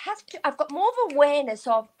 But I've got more of awareness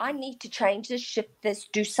of, I need to change this, shift this,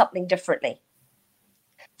 do something differently.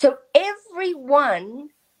 So everyone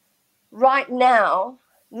right now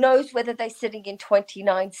knows whether they're sitting in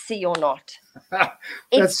 29C or not.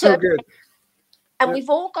 That's so good. And we've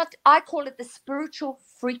all got, I call it the Spiritual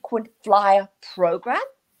Frequent Flyer Program.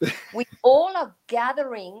 We all are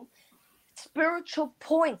gathering spiritual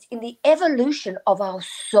points in the evolution of our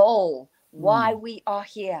soul, why we are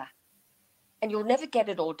here. And you'll never get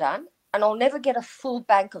it all done. And I'll never get a full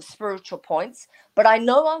bank of spiritual points. But I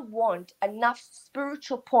know I want enough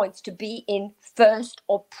spiritual points to be in first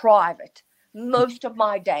or private most of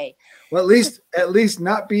my day. Well, at least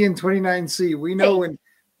not be in 29C. We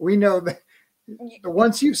know that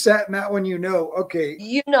once you've sat in that one,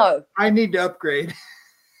 okay, I need to upgrade.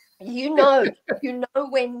 You know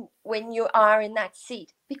when you are in that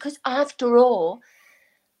seat, because after all,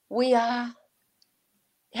 we are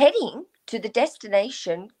heading to the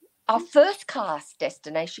destination, our first class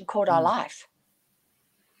destination called our life.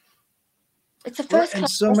 It's a first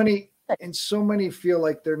class. And so many feel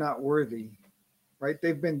like they're not worthy, right?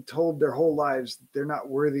 They've been told their whole lives that they're not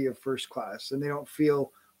worthy of first class, and they don't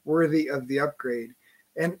feel worthy of the upgrade.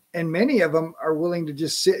 And many of them are willing to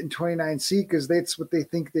just sit in 29C because that's what they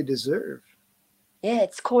think they deserve. Yeah,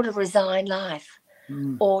 it's called a resigned life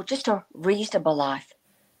or just a reasonable life.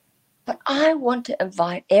 But I want to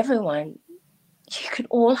invite everyone. You can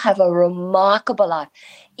all have a remarkable life.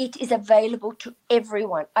 It is available to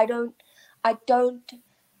everyone. I don't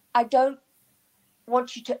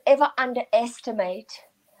want you to ever underestimate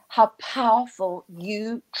how powerful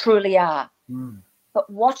you truly are. But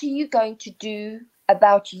what are you going to do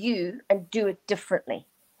about you and do it differently?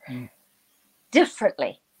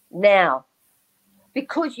 Differently now.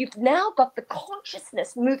 Because you've now got the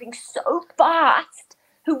consciousness moving so fast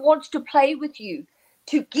who wants to play with you,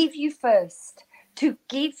 to give you first, to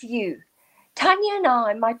give you. Tanya and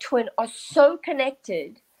I, my twin, are so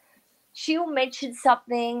connected. She'll mention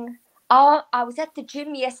something. I was at the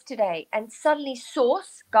gym yesterday and suddenly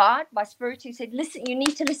Source, God, my spirit, said, listen, you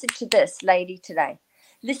need to listen to this lady today.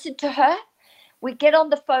 Listen to her. We get on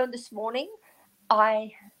the phone this morning.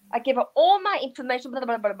 I give her all my information. Blah,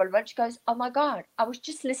 blah, blah, blah, blah. She goes, oh, my God, I was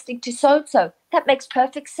just listening to so-and-so. That makes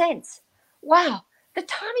perfect sense. Wow, the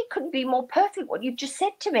timing couldn't be more perfect, what you just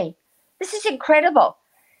said to me. This is incredible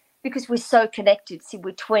because we're so connected. See,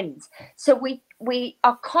 we're twins. So we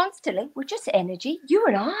are constantly, we're just energy. You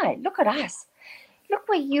and I, look at us. Look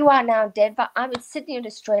where you are now in Denver. I'm in Sydney in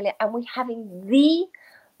Australia, and we're having the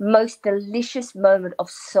most delicious moment of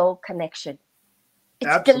soul connection. It's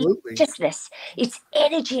Absolutely. Deliciousness. It's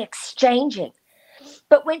energy exchanging.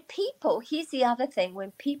 But when people, here's the other thing,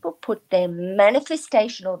 when people put their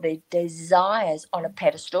manifestation or their desires on a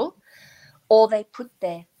pedestal, or they put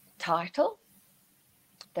their title,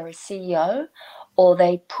 they're a CEO, or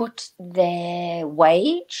they put their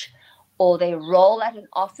wage or their role at an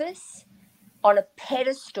office on a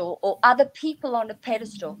pedestal, or other people on a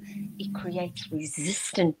pedestal, it creates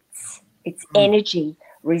resistance. It's energy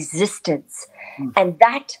resistance. And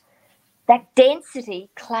that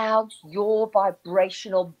density clouds your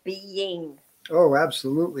vibrational being. Oh,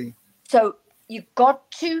 absolutely. So you've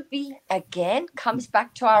got to be, again, comes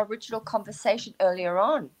back to our original conversation earlier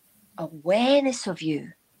on, awareness of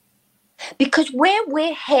you. Because where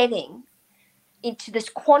we're heading into this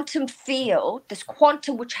quantum field, this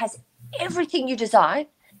quantum which has everything you desire,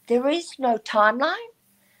 there is no timeline,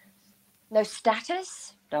 no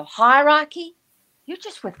status, no hierarchy. You're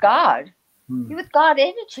just with God. You're with God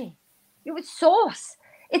energy. You're with Source.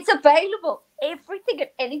 It's available, everything and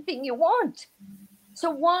anything you want.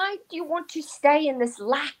 So why do you want to stay in this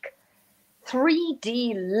lack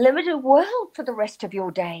 3D limited world for the rest of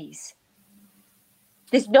your days?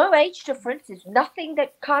 There's no age difference. There's nothing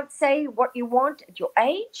that can't say what you want at your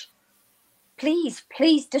age. Please,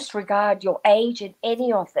 please disregard your age in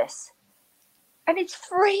any of this. And it's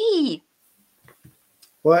free.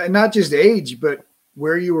 Well, and not just age, but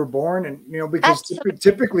where you were born. And, because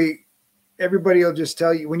typically everybody will just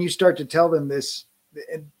tell you, when you start to tell them this,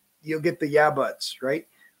 you'll get the yeah buts, right?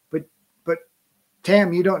 But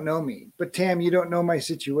Tam, you don't know me, but Tam, you don't know my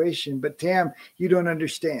situation, but Tam, you don't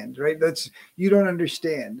understand, right? You don't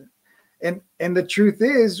understand. And the truth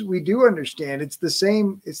is we do understand. It's the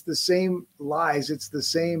same lies. It's the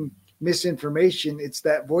same misinformation. It's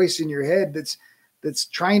that voice in your head that's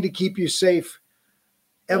trying to keep you safe.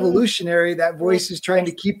 Evolutionary, that voice is trying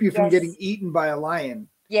to keep you from getting eaten by a lion.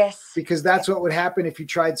 Yes. Because that's what would happen if you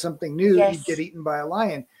tried something new, you'd get eaten by a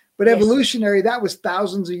lion. But evolutionary, that was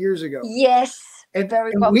thousands of years ago. Yes. And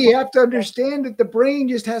we have to understand that the brain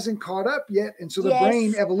just hasn't caught up yet. And so the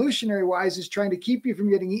brain, evolutionary wise, is trying to keep you from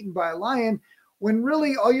getting eaten by a lion, when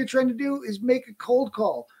really all you're trying to do is make a cold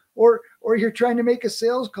call, or you're trying to make a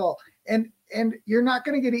sales call. And you're not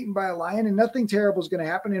going to get eaten by a lion, and nothing terrible is going to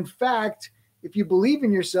happen. In fact, if you believe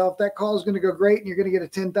in yourself, that call is going to go great, and you're going to get a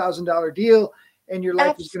 $10,000 deal, and your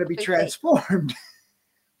life is going to be transformed.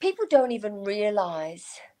 People don't even realize,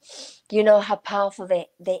 how powerful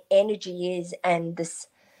their energy is, and this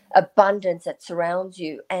abundance that surrounds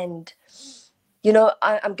you. And,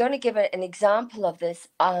 I'm going to give an example of this.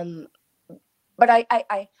 But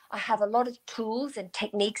I have a lot of tools and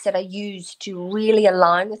techniques that I use to really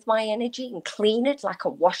align with my energy and clean it like a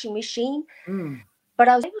washing machine. But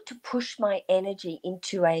I was able to push my energy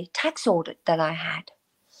into a tax audit that I had.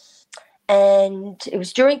 And it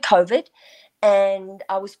was during COVID. And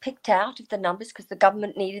I was picked out of the numbers because the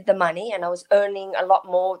government needed the money, and I was earning a lot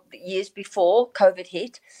more the years before COVID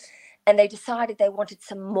hit. And they decided they wanted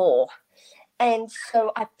some more. And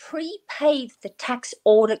so I prepaid the tax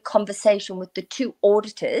audit conversation with the two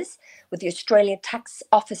auditors, with the Australian Tax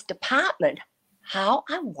Office Department, how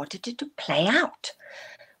I wanted it to play out,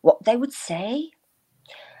 what they would say,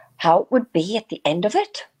 how it would be at the end of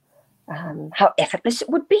it, how effortless it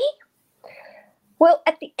would be. Well,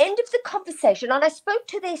 at the end of the conversation, and I spoke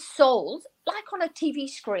to their souls, like on a TV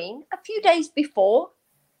screen, a few days before,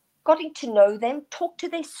 getting to know them, talk to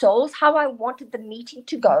their souls, how I wanted the meeting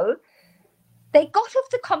to go. They got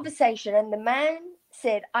off the conversation, and the man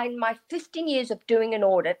said, in my 15 years of doing an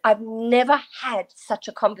audit, I've never had such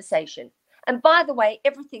a conversation. And by the way,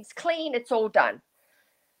 everything's clean, it's all done.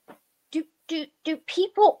 Do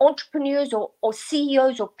people, entrepreneurs or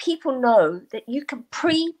CEOs or people know that you can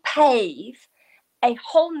pre-pave a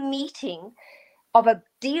whole meeting of a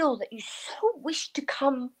deal that you so wish to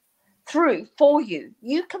come through for you?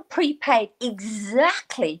 You can prepay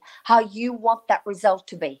exactly how you want that result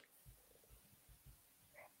to be.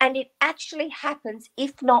 And it actually happens,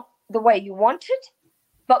 if not the way you want it,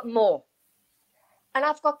 but more. And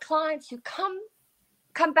I've got clients who come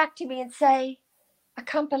back to me and say, I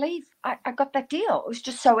can't believe I got that deal. It was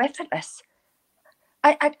just so effortless.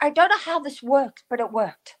 I don't know how this worked, but it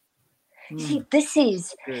worked. See, this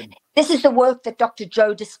is the work that Dr.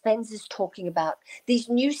 Joe Dispenza is talking about. These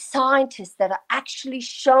new scientists that are actually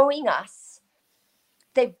showing us,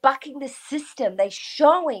 they're bucking the system. They're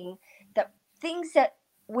showing that things that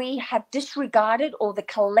we have disregarded, or the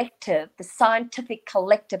collective, the scientific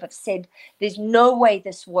collective, have said, there's no way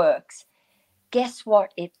this works. Guess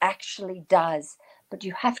what? It actually does. But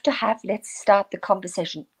you have to have, let's start the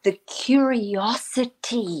conversation, the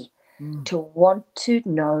curiosity to want to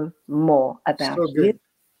know more about you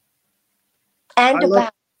and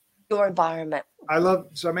about your environment.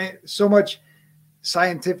 So much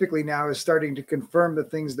scientifically now is starting to confirm the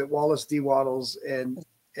things that Wallace D. Wattles and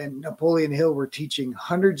Napoleon Hill were teaching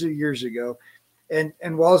hundreds of years ago.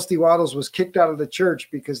 And Wallace D. Wattles was kicked out of the church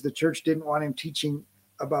because the church didn't want him teaching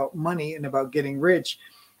about money and about getting rich.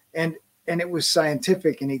 And it was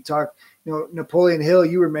scientific. And he talked, Napoleon Hill,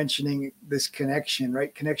 you were mentioning this connection,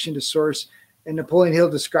 right? Connection to source. And Napoleon Hill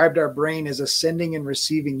described our brain as a sending and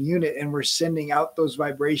receiving unit. And we're sending out those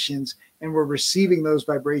vibrations and we're receiving those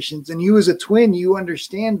vibrations. And you as a twin, you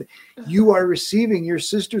understand you are receiving your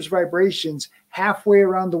sister's vibrations halfway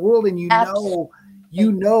around the world. And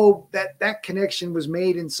you know that connection was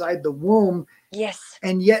made inside the womb. Yes.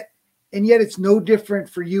 And yet it's no different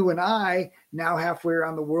for you and I now halfway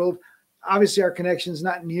around the world. Obviously our connection is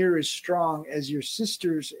not near as strong as your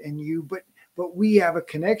sisters and you, but we have a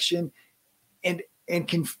connection and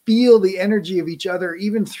can feel the energy of each other,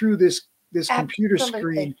 even through this computer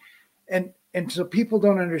screen. And so people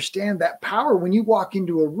don't understand that power. When you walk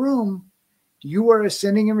into a room, you are a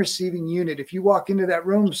sending and receiving unit. If you walk into that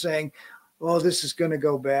room saying, oh, this is going to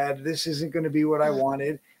go bad, this isn't going to be what I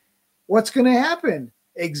wanted, what's going to happen?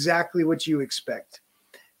 Exactly what you expect.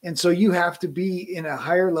 And so you have to be in a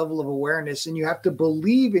higher level of awareness, and you have to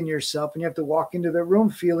believe in yourself, and you have to walk into the room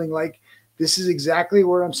feeling like this is exactly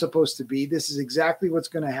where I'm supposed to be. This is exactly what's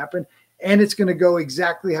going to happen. And it's going to go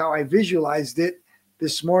exactly how I visualized it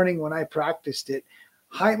this morning when I practiced it.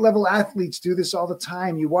 High level athletes do this all the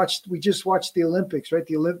time. We just watched the Olympics, right?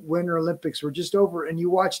 The Winter Olympics were just over, and you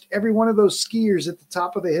watched every one of those skiers at the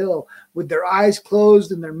top of the hill with their eyes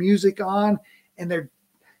closed and their music on, and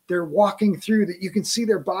they're walking through that. You can see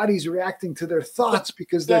their bodies reacting to their thoughts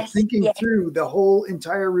because they're thinking through the whole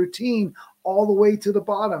entire routine all the way to the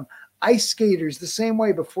bottom. Ice skaters, the same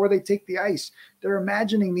way, before they take the ice, they're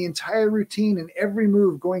imagining the entire routine and every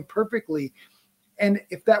move going perfectly. And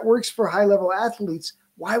if that works for high level athletes,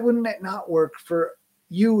 why wouldn't it not work for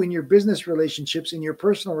you in your business relationships, in your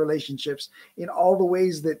personal relationships, in all the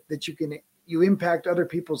ways that you impact other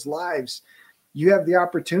people's lives? You have the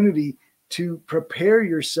opportunity to prepare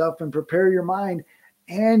yourself and prepare your mind,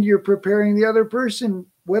 and you're preparing the other person,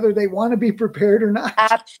 whether they want to be prepared or not.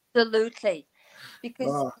 Absolutely.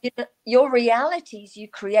 Because your realities you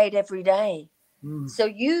create every day. So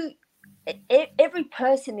every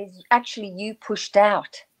person is actually you pushed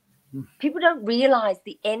out. People don't realize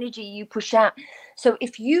the energy you push out. So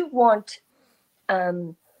if you want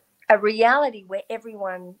a reality where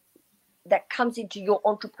everyone that comes into your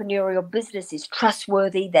entrepreneurial business is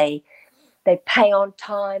trustworthy, they pay on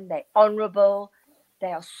time, they're honorable,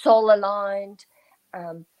 they are soul aligned,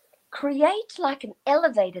 create like an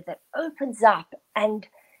elevator that opens up, and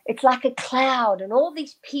it's like a cloud, and all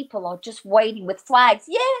these people are just waiting with flags.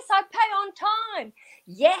 Yes, I pay on time.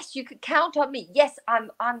 Yes, you could count on me. Yes, I'm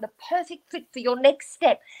the perfect fit for your next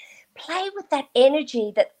step. Play with that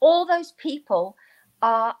energy that all those people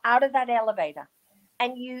are out of that elevator,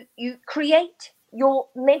 and you create your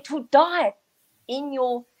mental diet in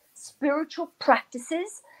your spiritual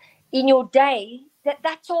practices in your day.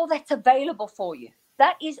 That's all that's available for you.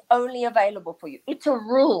 That is only available for you. It's a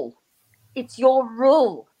rule. It's your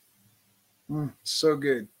rule. So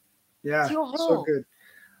good. Yeah, it's your rule. So good.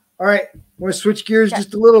 All right, I want to switch gears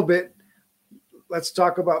just a little bit. Let's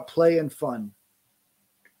talk about play and fun.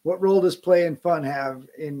 What role does play and fun have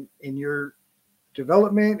in your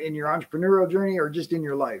development, in your entrepreneurial journey, or just in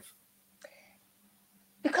your life?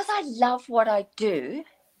 Because I love what I do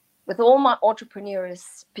with all my entrepreneurial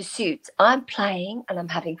pursuits, I'm playing and I'm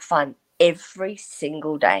having fun every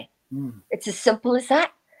single day. It's as simple as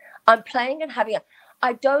that. I'm playing and having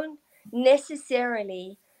I don't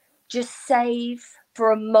necessarily just save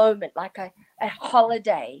for a moment like a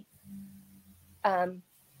holiday,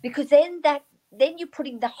 because then you're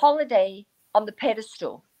putting the holiday on the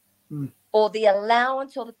pedestal, or the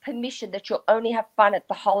allowance or the permission that you'll only have fun at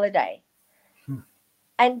the holiday.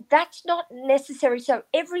 And that's not necessary. So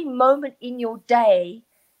every moment in your day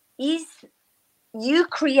is, you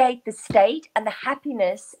create the state and the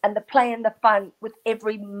happiness and the play and the fun with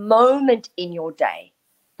every moment in your day.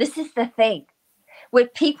 This is the thing where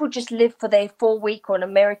people just live for their 4-week, or in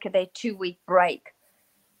America, their 2-week break.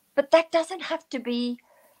 But that doesn't have to be.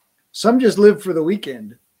 Some just live for the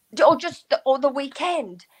weekend. Or the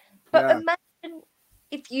weekend. But imagine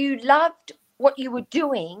if you loved what you were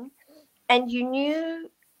doing and you knew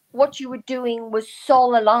what you were doing was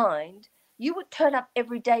soul aligned, you would turn up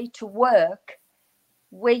every day to work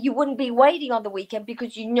where you wouldn't be waiting on the weekend,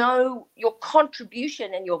 because you know your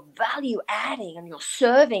contribution and your value adding and your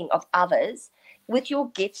serving of others with your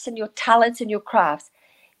gifts and your talents and your crafts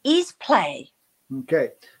is play. Okay.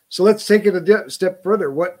 So let's take it a step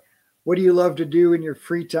further. What do you love to do in your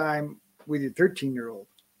free time with your 13-year-old?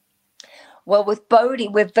 Well, with Bodhi,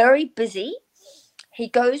 we're very busy. He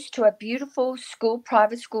goes to a beautiful school,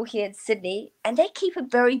 private school here in Sydney, and they keep him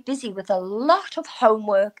very busy with a lot of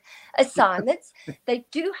homework assignments. They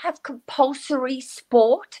do have compulsory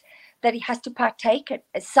sport that he has to partake in.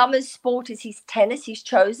 Summer sport is his tennis, he's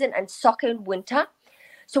chosen, and soccer in winter.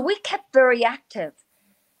 So we kept very active.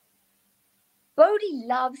 Bodhi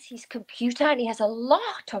loves his computer, and he has a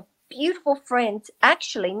lot of beautiful friends,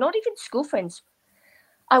 actually, not even school friends.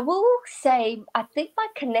 I will say, I think my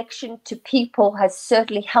connection to people has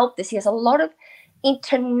certainly helped this. He has a lot of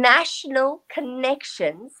international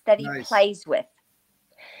connections that he plays with.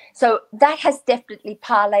 So that has definitely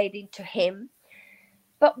parlayed into him.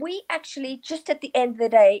 But we actually, just at the end of the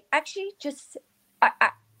day, actually just,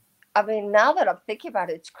 I mean, now that I'm thinking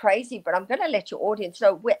about it, it's crazy, but I'm going to let your audience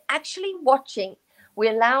know. We're actually watching, we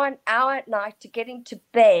allow an hour at night to get into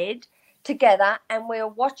bed together, and we're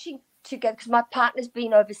watching together, because my partner's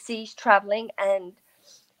been overseas traveling and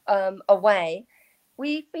away.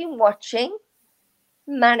 We've been watching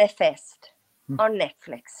Manifest on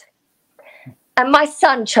Netflix, and my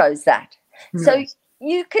son chose that. So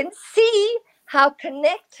you can see how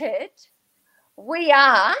connected we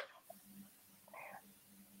are,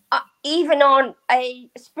 even on a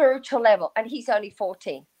spiritual level, and he's only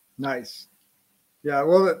 14. Nice. Yeah,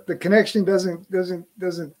 well, the connection doesn't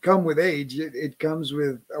come with age. It comes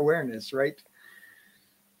with awareness, right?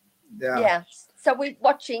 Yeah. Yeah. So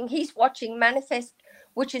he's watching Manifest,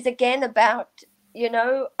 which is again about,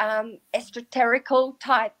 esoterical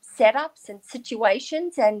type setups and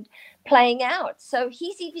situations and playing out. So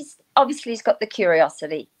he's obviously he's got the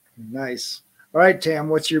curiosity. Nice. All right, Tam,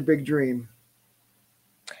 what's your big dream?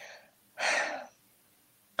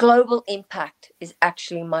 Global impact is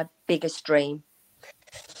actually my biggest dream.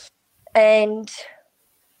 And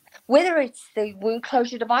whether it's the wound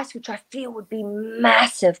closure device, which I feel would be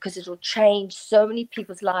massive because it'll change so many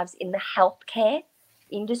people's lives in the healthcare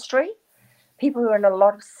industry, people who are in a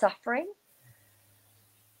lot of suffering,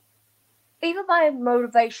 even my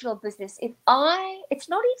motivational business, it's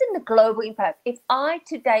not even the global impact. If I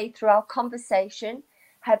today, through our conversation,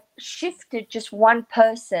 have shifted just one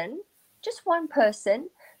person to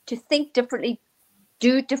think differently,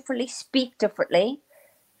 do differently, speak differently,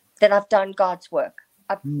 then I've done God's work.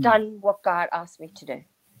 I've done what God asked me to do.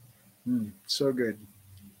 So good.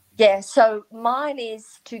 Yeah, so mine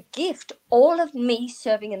is to gift all of me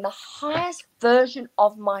serving in the highest version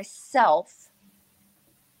of myself,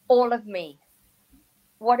 all of me,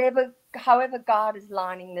 however God is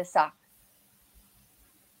lining this up.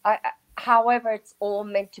 However it's all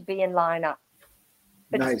meant to be in line up.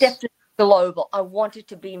 But Nice. It's definitely global. I want it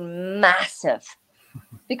to be massive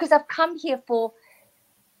because I've come here for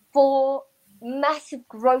massive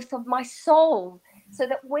growth of my soul, so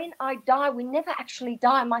that when I die, we never actually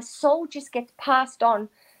die. My soul just gets passed on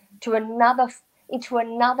to into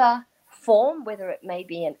another form, whether it may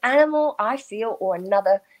be an animal, I feel, or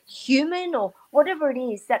another human, or whatever it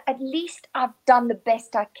is, that at least I've done the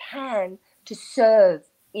best I can to serve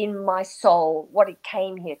in my soul what it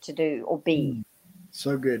came here to do or be.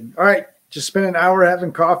 So good. All right. Just spend an hour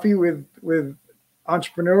having coffee with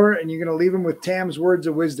entrepreneur, and you're going to leave them with Tam's words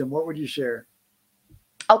of wisdom. What would you share?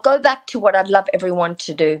 I'll go back to what I'd love everyone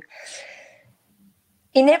to do.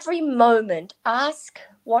 In every moment, ask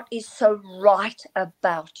what is so right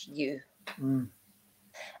about you.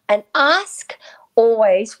 And ask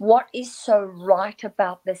always what is so right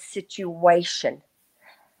about the situation.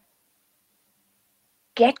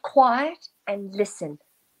 Get quiet and listen.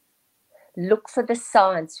 Look for the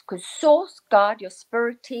signs, because Source, God, your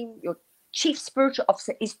spirit team, your chief spiritual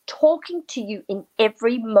officer is talking to you in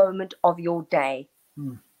every moment of your day.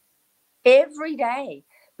 Every day.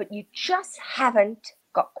 But you just haven't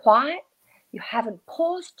got quiet. You haven't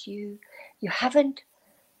paused. You haven't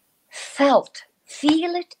feel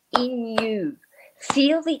it in you.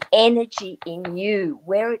 Feel the energy in you,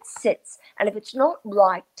 where it sits. And if it's not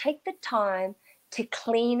right, take the time to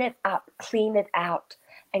clean it up, clean it out,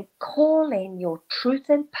 and call in your truth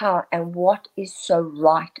and power and what is so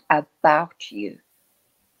right about you.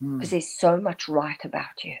 Because there's so much right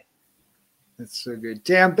about you. That's so good.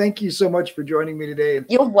 Tam, thank you so much for joining me today. And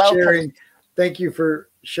you're welcome. Thank you for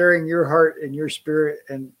sharing your heart and your spirit,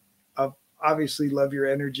 and obviously love your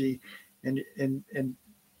energy and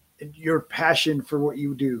your passion for what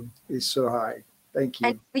you do is so high. Thank you.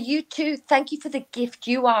 And for you too, thank you for the gift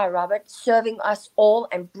you are, Robert, serving us all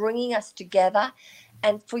and bringing us together,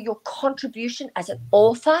 and for your contribution as an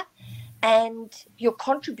author, and your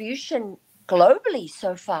contribution globally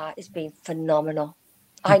so far has been phenomenal.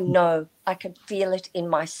 I know, I can feel it in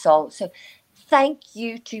my soul. So thank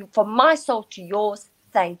you from my soul to yours.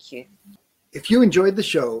 Thank you. If you enjoyed the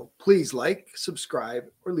show, please like, subscribe,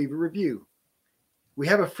 or leave a review. We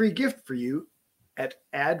have a free gift for you at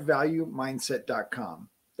addvaluemindset.com.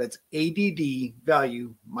 That's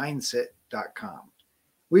addvaluemindset.com.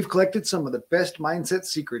 We've collected some of the best mindset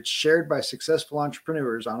secrets shared by successful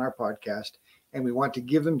entrepreneurs on our podcast, and we want to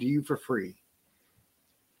give them to you for free.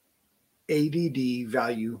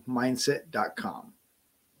 addvaluemindset.com.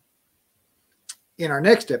 In our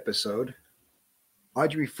next episode,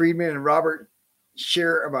 Audrey Friedman and Robert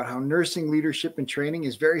share about how nursing leadership and training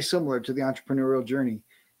is very similar to the entrepreneurial journey.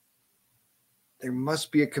 There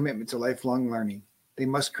must be a commitment to lifelong learning. They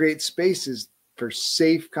must create spaces for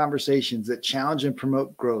safe conversations that challenge and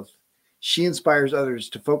promote growth. She inspires others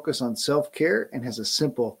to focus on self-care and has a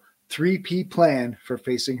simple 3P plan for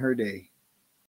facing her day.